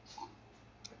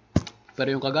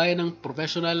 Pero yung kagaya ng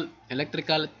professional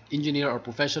electrical engineer or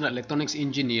professional electronics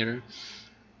engineer,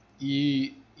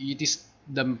 it is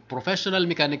the professional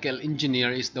mechanical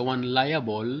engineer is the one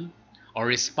liable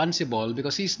or responsible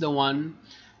because he's the one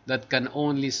that can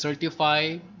only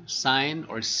certify, sign,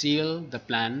 or seal the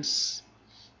plans.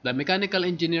 The mechanical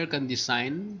engineer can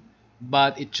design,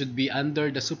 but it should be under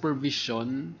the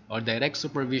supervision or direct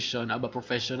supervision of a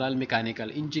professional mechanical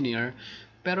engineer.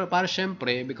 Pero para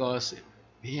syempre, because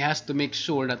he has to make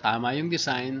sure na tama yung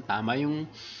design, tama yung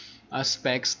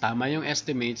specs, tama yung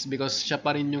estimates because siya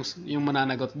pa rin yung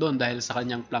mananagot doon dahil sa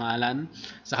kanyang pangalan,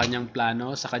 sa kanyang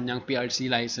plano, sa kanyang PRC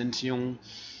license yung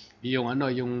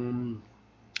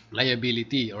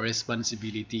liability or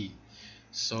responsibility.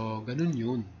 So, ganun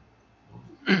yun.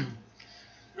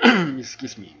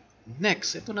 Excuse me.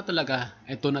 Next, ito na nga.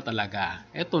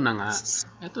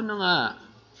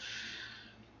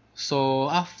 So,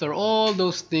 after all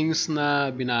those things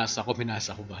na binasa ko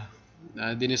ba?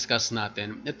 Diniscuss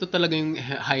natin. Ito talaga yung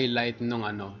highlight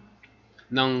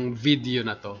ng video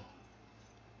na to.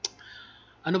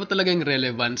 Ano ba talaga yung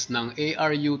relevance ng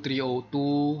ARU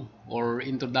 302 or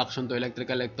Introduction to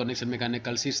Electrical, Electronics and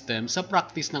Mechanical Systems sa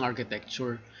practice ng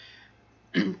architecture?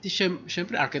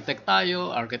 Siyempre, architect tayo,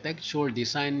 architecture,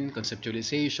 design,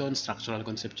 conceptualization, structural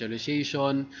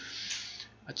conceptualization,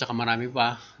 at saka marami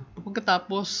pa.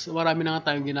 Pagkatapos, marami na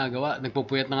nga tayong ginagawa.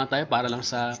 Nagpupuyat na nga tayo para lang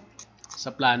sa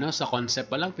plano, sa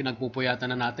concept pa lang,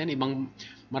 pinagpupuyatan na natin.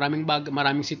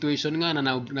 Maraming situation nga na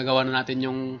nagawa na natin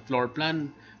yung floor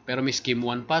plan. Pero may scheme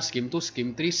 1 pa, scheme 2,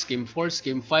 scheme 3, scheme 4,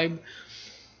 scheme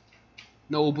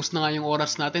 5. Naubos na nga yung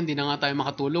oras natin, di na nga tayo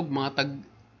makatulog. Mga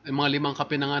 5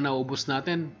 kape na nga naubos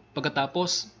natin.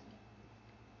 Pagkatapos,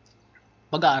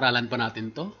 pag-aaralan pa natin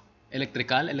to.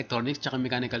 Electrical, electronics, tsaka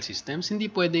mechanical systems. Hindi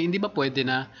ba pwede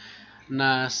na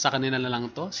sa kanila na lang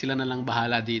to? Sila na lang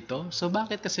bahala dito? So,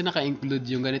 bakit kasi naka-include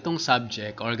yung ganitong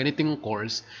subject or ganitong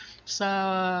course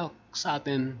sa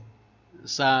atin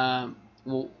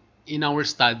in our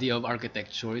study of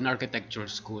architecture, in architecture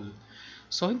school?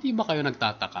 So, hindi ba kayo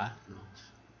nagtataka?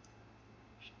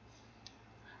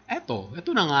 Eto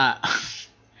na nga.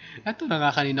 Eto na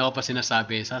nga, kanina ko pa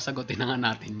sinasabi, sasagutin na nga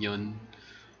natin yun.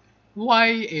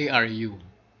 Why ARU?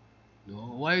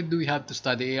 Why do we have to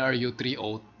study ARU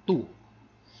 302?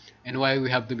 And why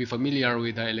we have to be familiar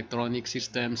with the electronic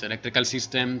systems, electrical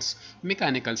systems,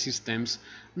 mechanical systems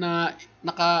na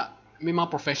may mga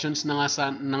professions na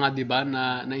nga diba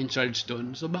na in charge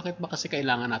doon. So bakit ba kasi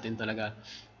kailangan natin talaga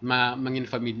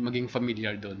maging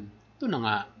familiar doon?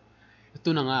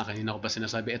 Ito na nga, kanina ko pa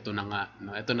sinasabi, ito na nga.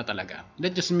 No, ito na talaga.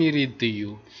 Let just me read to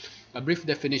you a brief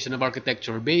definition of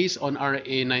architecture based on RA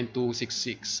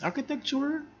 9266.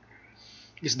 Architecture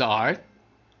is the art,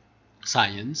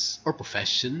 science, or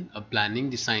profession of planning,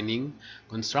 designing,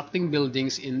 constructing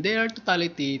buildings in their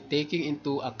totality, taking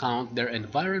into account their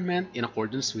environment in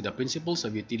accordance with the principles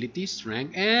of utility,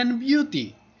 strength, and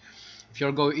beauty.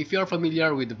 If you're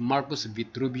familiar with Marcus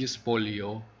Vitruvius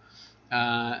Polio,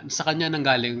 sa kanya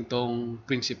nanggaling tong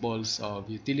principles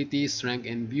of utility, strength,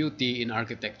 and beauty in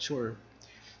architecture.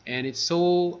 And it's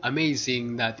so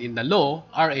amazing that in the law,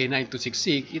 RA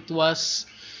 9266, it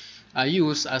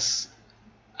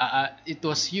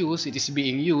is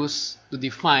being used to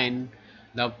define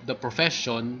the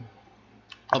profession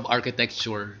of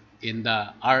architecture in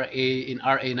RA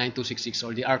 9266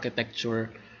 or the Architecture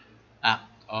Act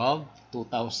of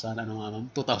 2003.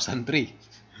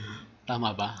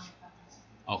 Tama ba?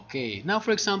 Okay. Now,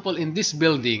 for example, in this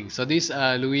building, so this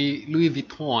Louis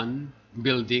Vuitton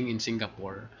building in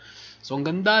Singapore. So, ang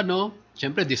ganda, no?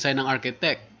 Siyempre, design ng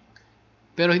architect.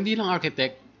 Pero hindi lang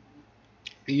architect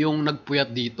yung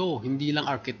nagpuyat dito. Hindi lang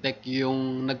architect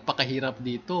yung nagpakahirap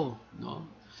dito, no?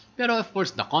 Pero of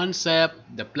course, the concept,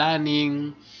 the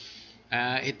planning,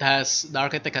 the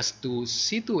architect has to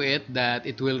see to it that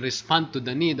it will respond to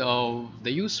the need of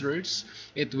the users.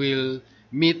 It will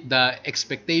meet the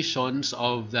expectations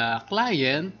of the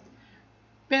client.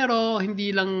 Pero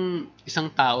hindi lang isang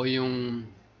tao yung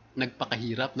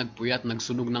nagpakahirap, nagpuyat,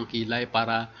 nagsunog ng kilay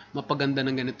para mapaganda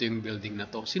ng ganito yung building na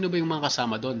to. Sino ba yung mga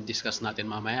kasama doon? Discuss natin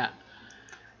mamaya.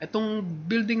 Itong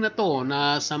building na to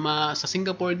na sa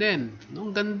Singapore din.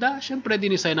 Ang ganda, syempre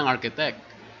dinesign ng architect.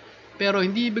 Pero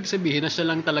hindi ibig sabihin na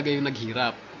siya lang talaga yung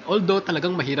naghirap. Although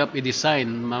talagang mahirap i-design,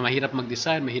 mahirap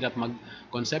mag-design, mahirap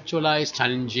mag-conceptualize,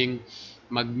 challenging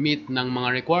mag-meet ng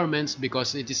mga requirements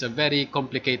because it is a very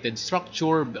complicated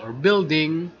structure or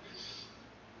building.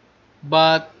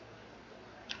 But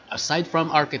aside from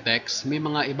architects, may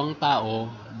mga ibang tao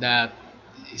that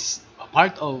is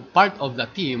part of the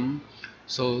team.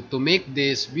 So to make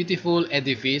this beautiful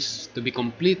edifice to be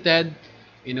completed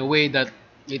in a way that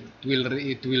it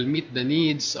will meet the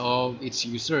needs of its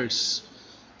users.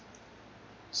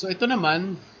 So ito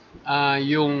naman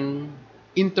yung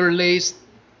interlaced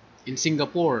in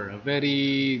Singapore, a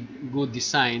very good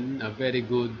design, a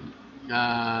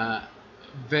uh,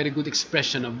 very good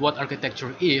expression of what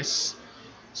architecture is.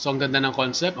 So ang ganda ng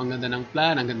concept, ang ganda ng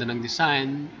plan, ang ganda ng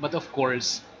design, but of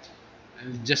course,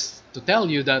 just to tell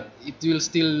you that it is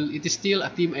still a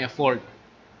team effort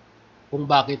kung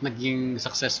bakit naging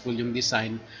successful yung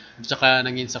design at saka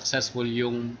naging successful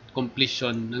yung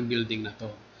completion ng building na to.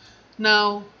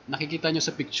 Now, nakikita nyo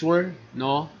sa picture,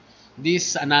 no?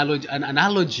 This an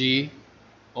analogy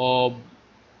of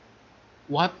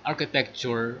what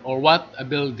architecture or what a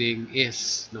building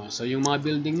is, no? So yung mga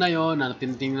building na yon na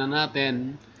titingnan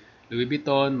natin, Louis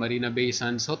Vuitton, Marina Bay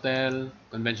Sands Hotel,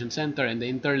 Convention Center, and the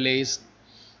interlaced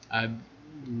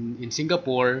in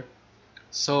Singapore.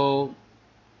 So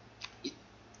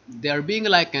they are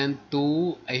being likened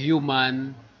to a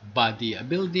human body. A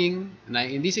building,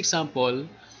 in this example,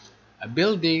 a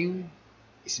building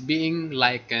is being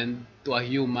likened to a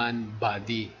human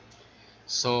body.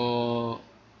 So,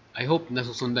 I hope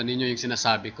nasusundan ninyo yung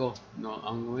sinasabi ko. No?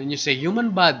 When you say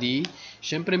human body,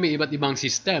 syempre may iba't ibang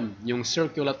system. Yung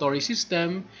circulatory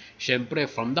system, syempre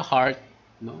from the heart,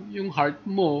 no? Yung heart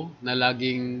mo na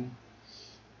laging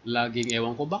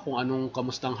ewan ko ba kung anong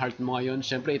kamustang heart mo ngayon.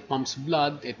 Syempre it pumps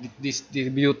blood, it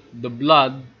distribute the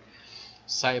blood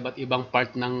sa iba't ibang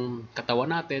part ng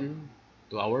katawan natin,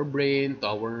 to our brain, to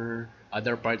our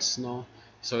other parts, no?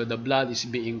 So the blood is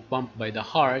being pumped by the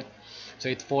heart. So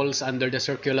it falls under the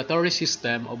circulatory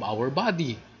system of our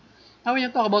body. Now when you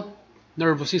talk about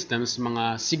nervous systems,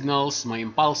 mga signals,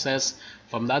 mga impulses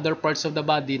from the other parts of the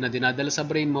body na dinadala sa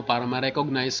brain mo para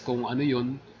ma-recognize kung ano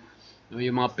yun,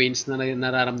 yung mga pains na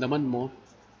nararamdaman mo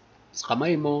sa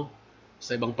kamay mo,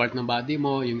 sa ibang part ng body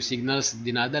mo, yung signals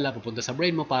dinadala pupunta sa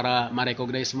brain mo para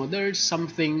ma-recognize mo there's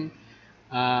something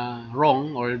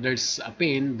wrong or there's a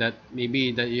pain that maybe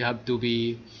that you have to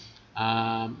be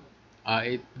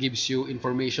it gives you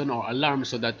information or alarm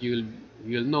so that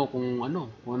you'll know kung ano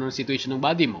ang situation ng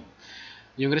body mo.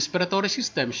 Yung respiratory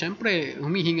system, syempre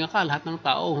humihinga ka, lahat ng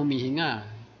tao humihinga,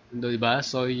 di ba?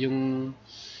 So yung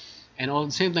and all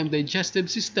the same time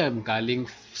digestive system, galing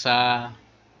sa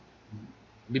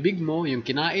bibig mo, yung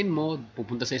kinain mo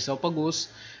pupunta sa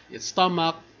esophagus,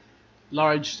 stomach,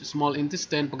 large, small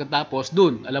intestine, pagkatapos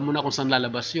dun, alam mo na kung saan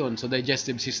lalabas yun. So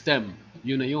digestive system,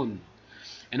 yun na yun.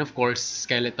 And of course,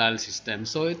 skeletal system.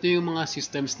 So ito yung mga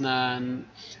systems na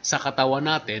sa katawan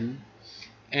natin.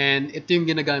 And ito yung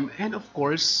ginagamit. And of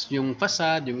course, yung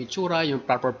facade, yung itsura, yung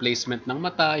proper placement ng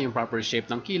mata, yung proper shape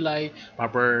ng kilay,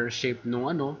 proper shape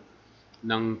ng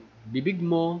bibig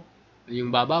mo,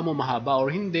 yung baba mo mahaba or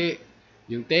hindi,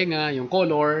 yung tenga, yung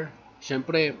color,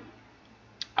 syempre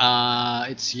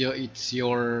it's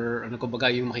your ano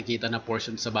kumbaga yung makikita na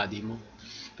portion sa body mo.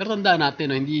 Pero tandaan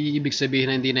natin, no, hindi ibig sabihin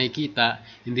na hindi nakikita,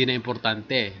 hindi na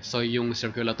importante. So yung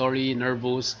circulatory,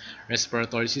 nervous,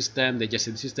 respiratory system,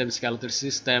 digestive system, skeletal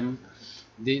system,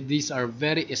 these are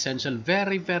very essential,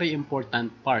 very very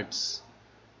important parts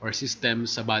or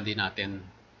systems sa body natin.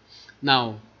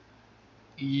 Now,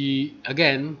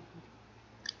 again,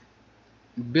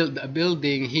 a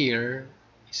building here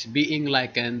is being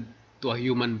likened to a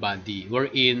human body,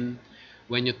 wherein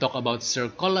when you talk about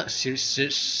circulatory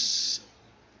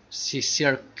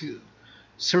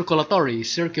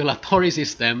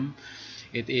system,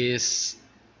 it is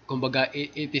kumbaga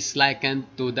it is likened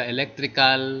to the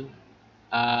electrical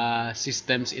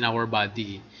systems in our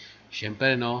body.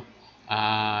 Syempre no,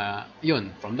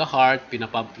 yun, from the heart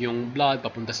pinapump yung blood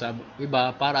papunta sa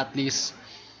iba para at least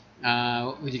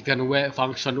it can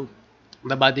function,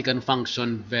 the body can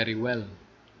function very well.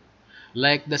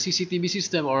 Like the CCTV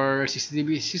system or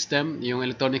CCTV system, yung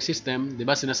electronic system, 'di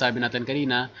ba sinasabi natin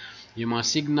kanina, yung mga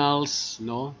signals,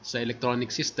 no, sa electronic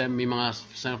system, may mga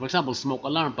for example, smoke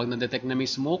alarm, pag na-detect na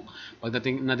may smoke, pag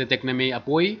na-detect na may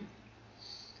apoy,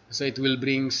 so it will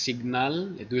bring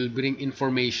signal, it will bring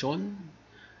information.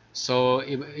 So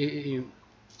in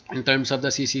terms of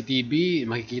the CCTV,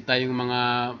 makikita yung mga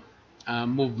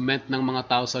movement ng mga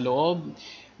tao sa loob,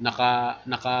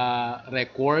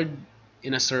 naka-record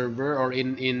in a server or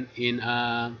in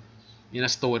a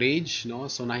storage, no?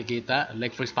 So nakikita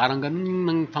like parang ganun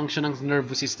yung function ng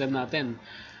nervous system natin,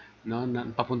 no,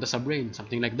 papunta sa brain,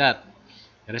 something like that.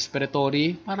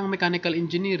 Respiratory, parang mechanical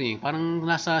engineering, parang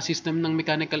nasa system ng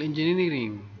mechanical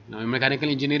engineering, no? Mechanical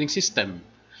engineering system.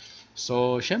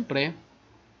 So syempre,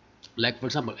 like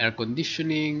for example air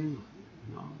conditioning,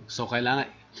 no? So kailangan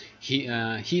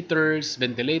heaters,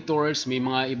 ventilators, may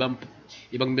mga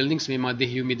ibang buildings may mga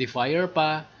dehumidifier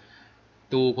pa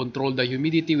to control the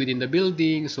humidity within the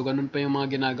building. So ganun pa yung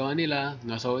mga ginagawa nila.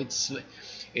 No? So it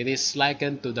is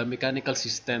likened to the mechanical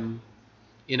system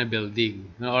in a building.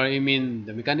 Or I mean,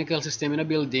 the mechanical system in a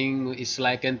building is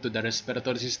likened to the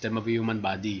respiratory system of a human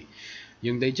body.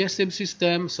 Yung digestive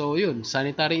system, so yun,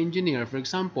 sanitary engineer, for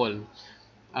example,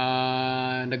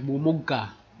 nagbumog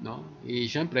ka, no?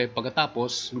 Syempre,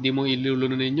 pagkatapos, hindi mo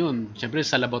ilulununin yun. Syempre,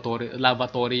 sa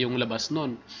lavatory yung labas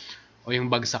nun. O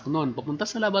yung bagsak nun. Papunta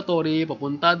sa lavatory,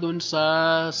 papunta dun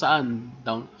sa, saan?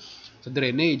 Down, sa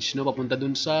drainage, no? Papunta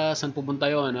dun sa, saan pupunta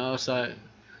yun? No?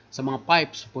 Sa mga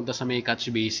pipes, papunta sa may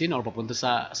catch basin, or papunta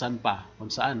sa, saan pa?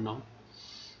 Kung saan, no?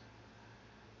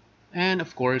 And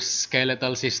of course,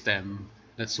 skeletal system.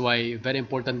 That's why very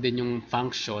important din yung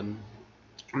function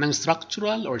ng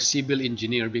structural or civil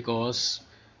engineer, because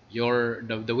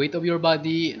the weight of your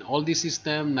body and all this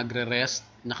system nagre-rest,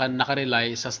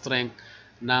 nakarely sa strength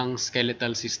ng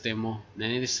skeletal system mo.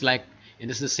 And it is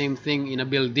the same thing in a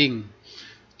building.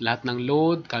 Lahat ng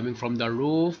load coming from the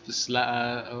roof,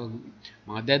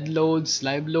 mga dead loads,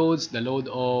 live loads, the load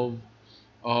of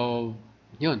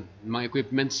yun, mga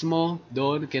equipments mo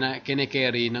doon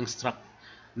kine-carry ng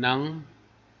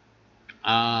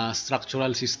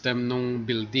structural system ng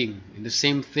building. And the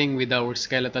same thing with our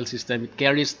skeletal system, it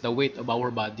carries the weight of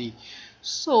our body.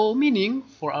 So meaning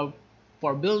for a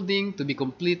building to be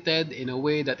completed in a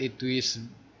way that it is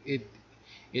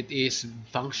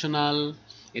functional,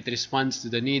 it responds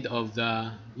to the need of the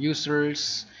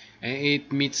users, and it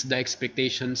meets the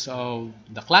expectations of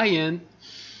the client,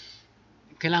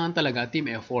 kailangan talaga team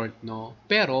effort, no?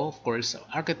 Pero of course,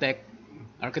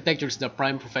 architecture is the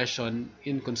prime profession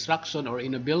in construction or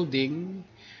in a building,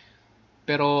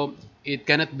 pero it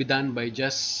cannot be done by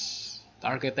just the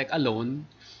architect alone.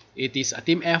 It is a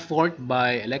team effort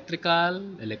by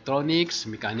electrical, electronics,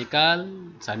 mechanical,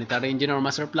 sanitary engineer or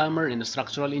master plumber, and a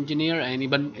structural engineer, and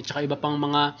iba pang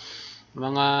mga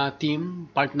team,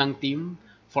 part ng team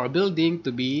for a building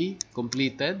to be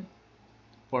completed,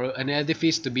 for an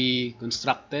edifice to be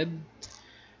constructed,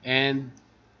 and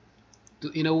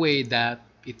in a way that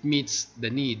it meets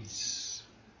the needs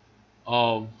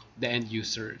of the end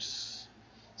users.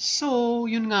 So,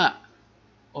 yun nga,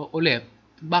 ulit,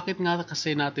 bakit nga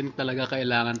kasi natin talaga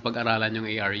kailangan pag-aralan yung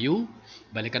ARU?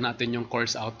 Balikan natin yung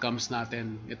course outcomes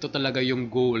natin. Ito talaga yung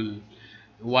goal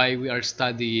why we are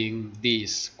studying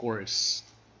this course.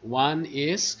 One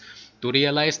is to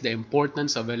realize the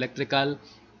importance of electrical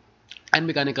and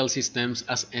mechanical systems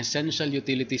as essential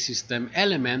utility system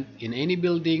element in any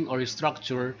building or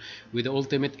structure, with the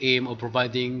ultimate aim of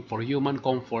providing for human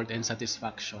comfort and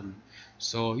satisfaction.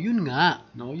 So, yun nga,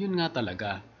 no? Yun nga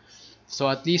talaga. So,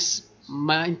 at least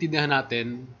maintindihan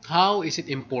natin how is it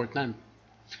important,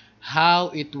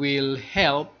 how it will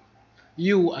help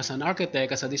you as an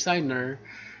architect, as a designer,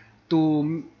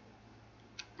 to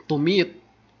meet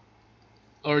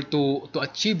or to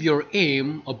achieve your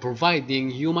aim of providing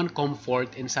human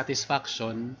comfort and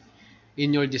satisfaction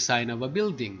in your design of a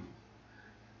building.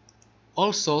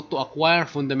 Also, to acquire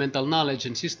fundamental knowledge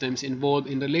and systems involved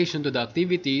in relation to the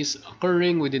activities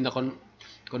occurring within the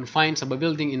confines of a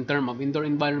building in terms of indoor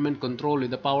environment control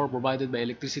with the power provided by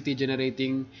electricity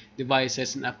generating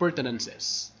devices and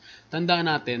appurtenances. Tandaan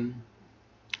natin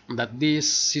that these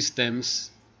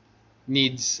systems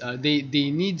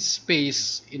they need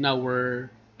space in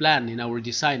our plan, in our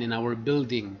design, in our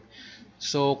building.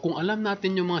 So kung alam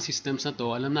natin yung mga systems na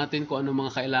to, alam natin kung ano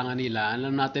mga kailangan nila,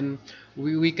 alam natin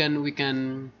we can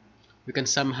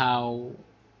somehow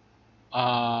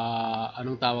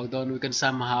anong tawag doon, we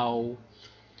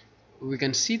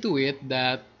can see to it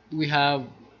that we have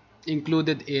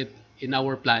included it in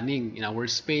our planning, in our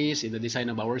space, in the design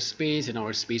of our space, in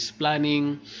our space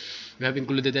planning. We have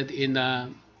included it in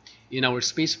our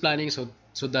space planning so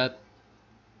that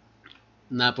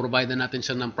na-provide natin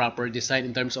siya ng proper design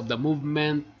in terms of the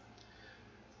movement,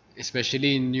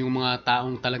 especially yung mga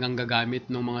taong talagang gagamit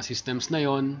ng mga systems na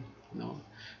yon, no?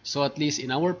 So at least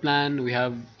in our plan, we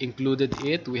have included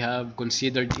it, we have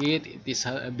considered it, it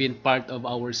has been part of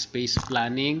our space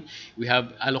planning. We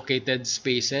have allocated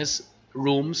spaces,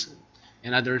 rooms,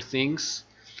 and other things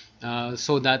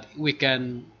so that we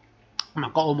can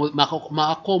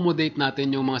ma-accommodate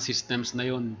natin yung mga systems na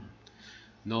yon,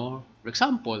 no? For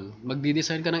example,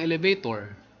 magdi-design ka ng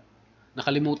elevator,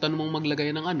 nakalimutan mong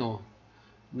maglagay ng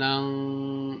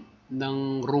ng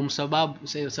room sa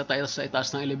itaas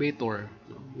ng elevator,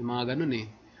 no? Yung mga ganun eh.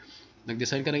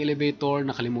 Nag-design ka ng elevator,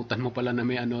 nakalimutan mo pala na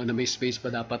may space pa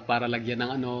dapat para lagyan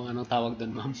ng anong tawag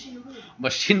doon, ma'am?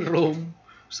 Machine room.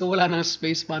 So wala nang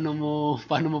space, paano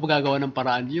mo gagawa ng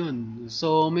paraan 'yun?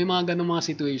 So may mga ganung mga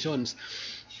situations.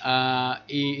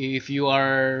 If you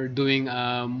are doing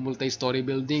a multi-story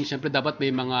building, syempre dapat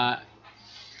may mga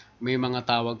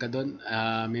tawag ka doon,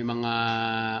 may mga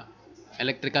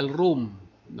electrical room,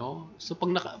 no? So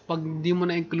pag hindi mo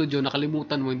na include 'yun,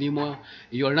 nakalimutan mo,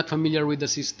 you are not familiar with the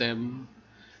system.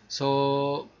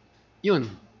 So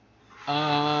 'yun,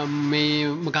 may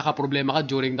magkakaproblema ka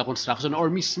during the construction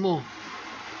or mismo.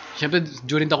 Siyempre,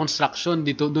 during the construction,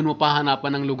 doon mo pa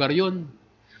hanapan ng lugar yon.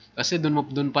 Kasi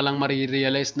doon pa lang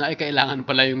marirealize na ay kailangan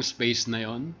pala yung space na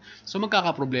yon. So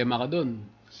magkakaproblema ka doon.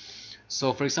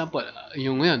 So for example,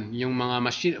 yung mga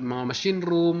machine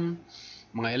room,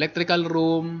 mga electrical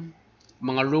room,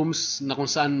 mga rooms na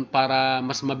kung saan para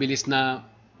mas mabilis na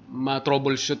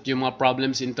ma-troubleshoot yung mga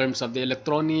problems in terms of the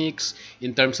electronics,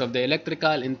 in terms of the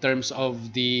electrical, in terms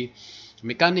of the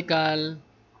mechanical.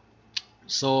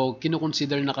 So,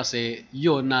 kinukonsider na kasi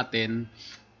yun natin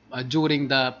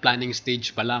during the planning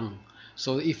stage pa lang.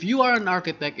 So, if you are an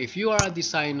architect, if you are a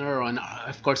designer, or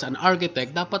of course, an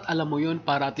architect, dapat alam mo yun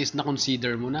para at least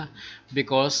na-consider mo na.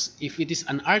 Because if it is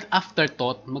an art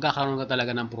afterthought, magkakaroon ka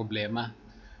talaga ng problema.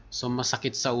 So,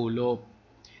 masakit sa ulo.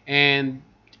 And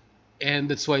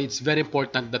that's why it's very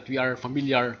important that we are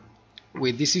familiar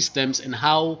with these systems and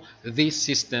how these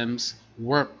systems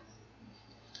work.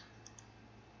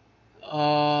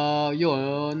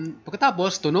 Yun.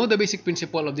 Pagkatapos, to know the basic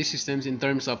principle of these systems in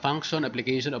terms of function,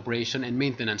 application, operation, and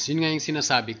maintenance. Yun nga yung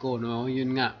sinasabi ko, no?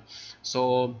 Yun nga.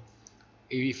 So,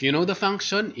 if you know the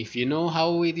function, if you know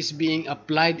how it is being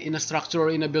applied in a structure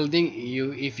or in a building,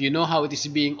 if you know how it is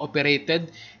being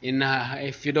operated,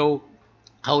 if you know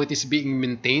how it is being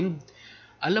maintained,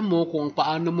 alam mo kung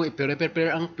paano mo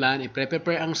i-prepare ang plan,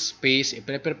 i-prepare ang space,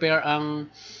 i-prepare ang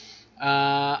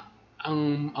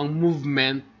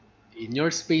movement in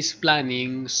your space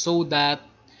planning so that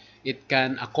it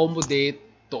can accommodate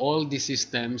to all these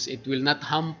systems. It will not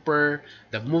hamper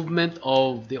the movement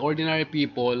of the ordinary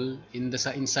people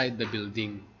inside the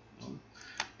building.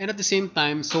 And at the same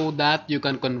time, so that you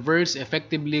can converse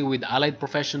effectively with allied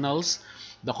professionals,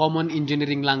 the common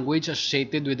engineering language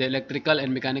associated with the electrical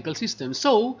and mechanical systems.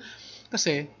 So,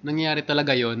 kasi nangyayari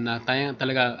talaga yon na tayo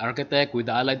talaga architect with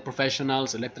the allied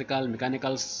professionals, electrical,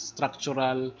 mechanical,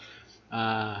 structural,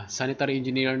 sanitary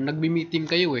engineer, nagmi-meeting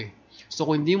kayo eh. So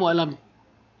kung hindi mo alam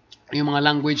yung mga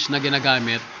language na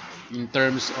ginagamit in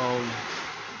terms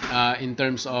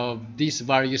of these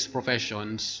various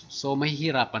professions, so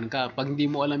mahihirapan ka. Pag hindi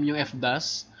mo alam yung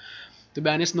FDAS, to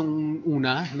be honest, nung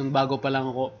bago pa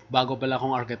lang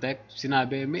akong architect,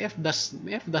 sinabi, may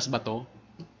FDAS ba to?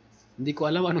 Hindi ko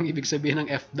alam anong ibig sabihin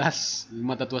ng FDAS.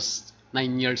 That was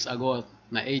 9 years ago,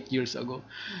 na 8 years ago.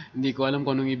 Hindi ko alam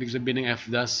kung anong ibig sabihin ng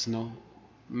FDAS, no?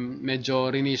 Medyo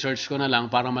research ko na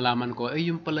lang para malaman ko,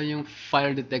 yun pala yung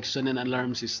fire detection and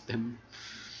alarm system.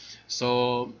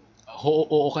 So,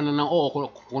 oo ka na lang,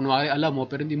 kunwari alam mo,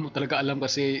 pero hindi mo talaga alam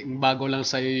kasi bago lang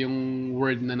sa'yo yung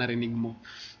word na narinig mo.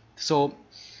 So,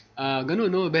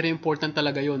 ganun, no? Very important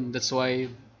talaga yun. That's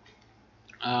why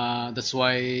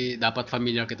dapat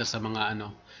familiar kita sa mga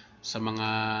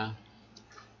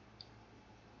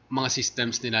mga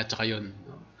systems nila, tsaka yun.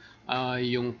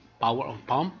 Yung power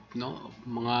pump, no?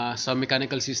 Sa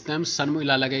mechanical systems, saan mo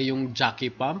ilalagay yung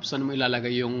jockey pump? Saan mo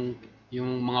ilalagay yung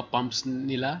mga pumps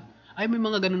nila? Ay, may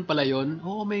mga ganun pala yun.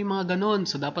 Oo, may mga ganun.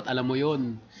 So, dapat alam mo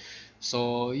yun.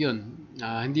 So, yun.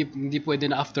 Hindi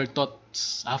pwede na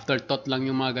afterthought lang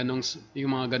yung mga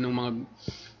ganung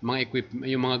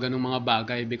mga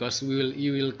bagay, because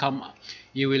you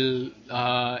will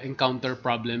encounter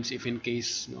problems if in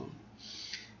case, no.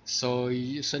 So,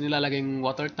 saan nilalagay yung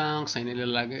water tank, saan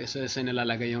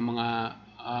nilalagay yung mga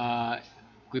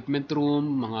equipment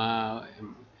room, mga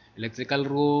electrical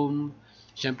room.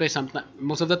 Siyempre,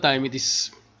 most of the time, it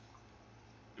is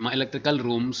mga electrical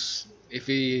rooms. If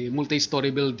a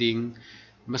multi-story building,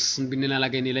 mas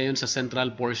nilalagay nila yun sa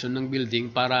central portion ng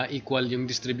building para equal yung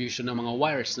distribution ng mga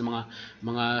wires, ng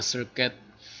mga circuit,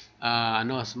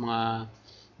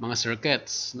 mga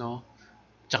circuits, no?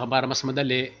 Tsaka para mas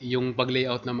madali yung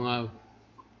pag-layout ng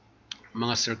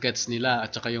mga circuits nila,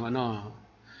 at tsaka yung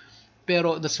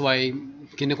Pero that's why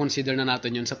kino-consider na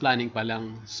natin yun sa planning pa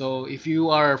lang. So if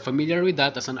you are familiar with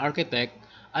that as an architect,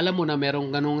 alam mo na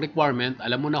merong ganong requirement,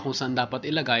 alam mo na kung saan dapat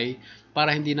ilagay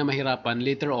para hindi na mahirapan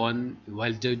later on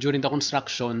while during the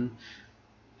construction.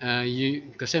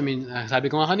 Kasi sabi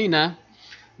ko nga kanina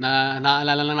na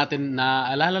naalala lang natin na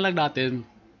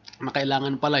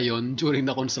kailangan pala yon during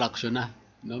the construction na.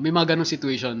 No? May mga ganong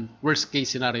situation, worst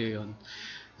case scenario yon.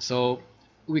 So,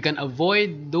 we can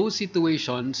avoid those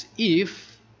situations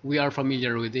if we are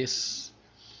familiar with this.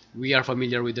 We are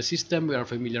familiar with the system, we are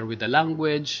familiar with the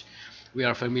language, we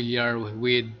are familiar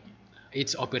with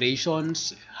its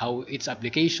operations, how its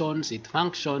applications, its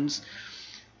functions,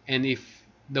 and if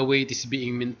the way it is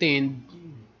being maintained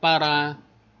para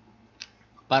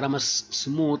mas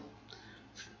smooth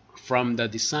from the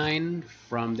design,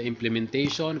 from the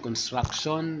implementation,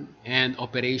 construction, and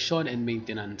operation and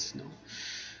maintenance. No?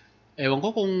 Ewan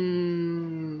ko kung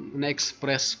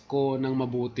na-express ko ng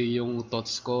mabuti yung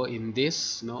thoughts ko in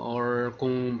this, no? Or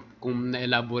kung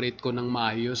na-elaborate ko ng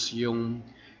maayos yung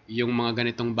mga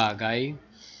ganitong bagay.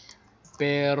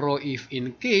 Pero if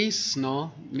in case,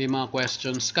 no, may mga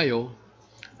questions kayo,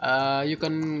 you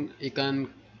can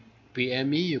PM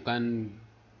me, you can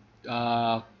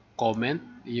comment,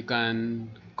 you can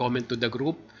comment to the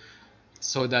group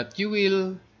so that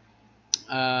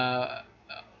uh,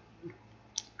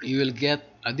 you will get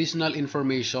additional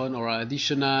information or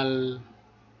additional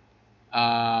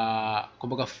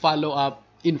kumbaga follow up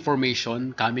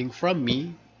information coming from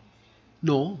me,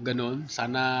 no, ganun,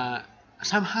 sana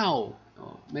somehow,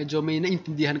 no, medyo may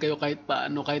naintindihan kayo kahit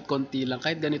paano, kahit konti lang,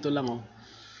 kahit ganito lang,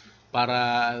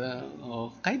 para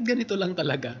kahit ganito lang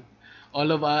talaga. All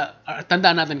of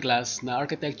tandaan natin class na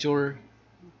architecture,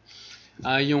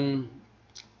 yung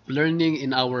learning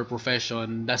in our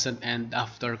profession doesn't end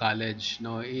after college.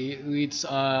 No, it's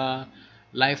a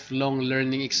lifelong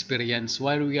learning experience.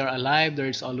 While we are alive,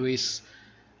 there's always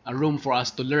a room for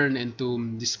us to learn and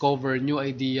to discover new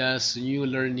ideas, new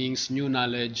learnings, new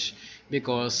knowledge.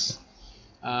 Because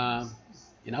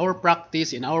in our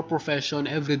practice, in our profession,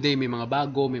 every day may mga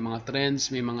bago, may mga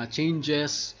trends, may mga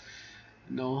changes.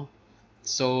 No,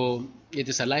 so it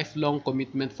is a lifelong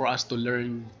commitment for us to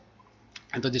learn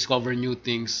and to discover new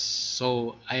things.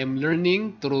 So I am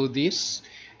learning through this,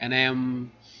 and I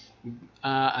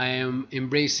am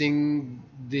embracing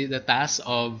the task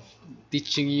of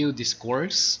teaching you this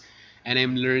course, and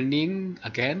I'm learning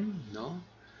again, no?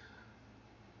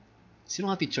 Sino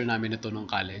nga teacher namin ito nung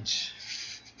college?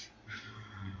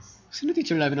 Sino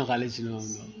teacher namin ng college no?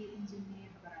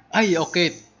 Ay,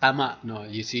 okay, tama, no.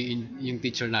 You see yung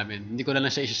teacher namin. Hindi ko na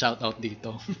lang siya i-shout out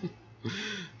dito.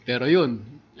 Pero yun,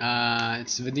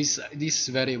 this is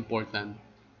very important.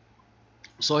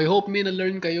 So I hope may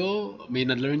na-learn kayo, may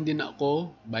na-learn din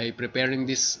ako by preparing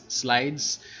these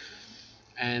slides.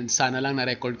 And sana lang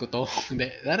na-record ko to. Hindi,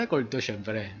 na-record to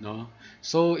syempre, no?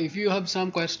 So if you have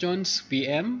some questions,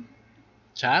 PM,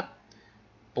 chat,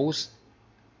 post,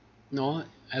 no?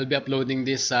 I'll be uploading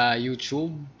this sa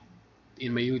YouTube,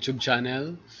 in my YouTube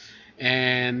channel.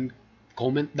 And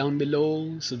comment down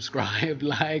below, subscribe,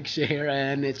 like, share,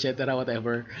 and etc.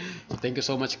 whatever. Thank you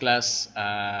so much, class.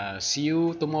 See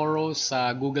you tomorrow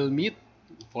sa Google Meet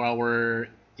for our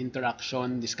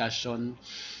interaction, discussion,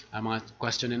 mga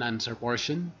question and answer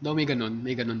portion. Daw may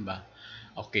ganun ba?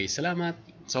 Okay, salamat.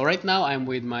 So right now, I'm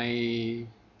with my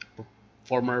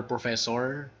former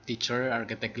professor, teacher,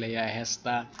 Architect Lea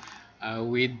Hesta,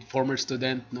 with former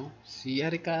student, no? Si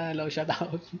Erica, hello, shout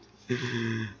out.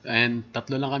 And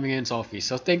tatlo lang kami ngayon sa office.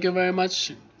 So thank you very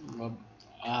much.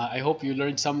 I hope you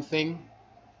learned something.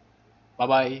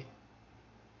 Bye-bye.